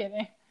okay. I'm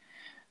kidding.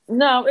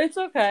 No, it's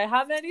okay.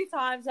 How many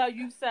times have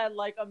you said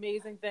like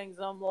amazing things?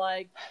 I'm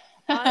like,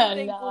 I'm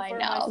thankful No, I for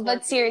my know. snarky,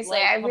 But seriously,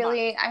 like, come on.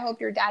 I hope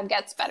your dad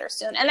gets better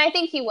soon. And I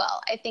think he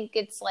will. I think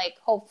it's like,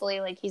 hopefully,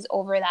 like he's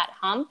over that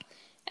hump,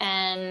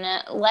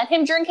 and let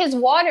him drink his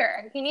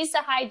water. He needs to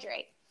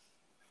hydrate.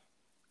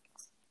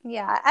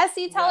 Yeah.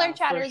 SC, tell our Yeah, for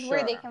chatters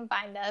where they sure. can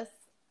find us.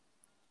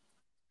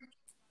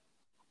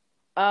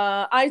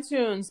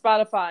 iTunes,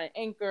 Spotify,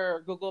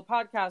 Anchor, Google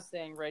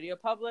Podcasting, Radio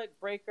Public,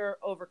 Breaker,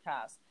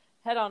 Overcast.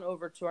 Head on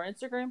over to our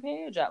Instagram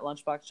page at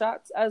Lunchbox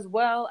Chats, as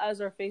well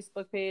as our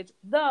Facebook page,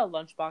 The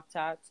Lunchbox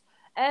Chats.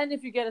 And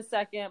if you get a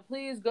second,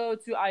 please go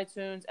to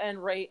iTunes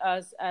and rate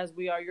us, as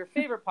we are your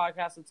favorite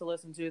podcast to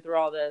listen to through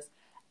all this.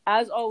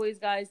 As always,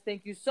 guys,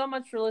 thank you so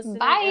much for listening.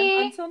 Bye.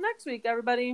 And until next week, everybody.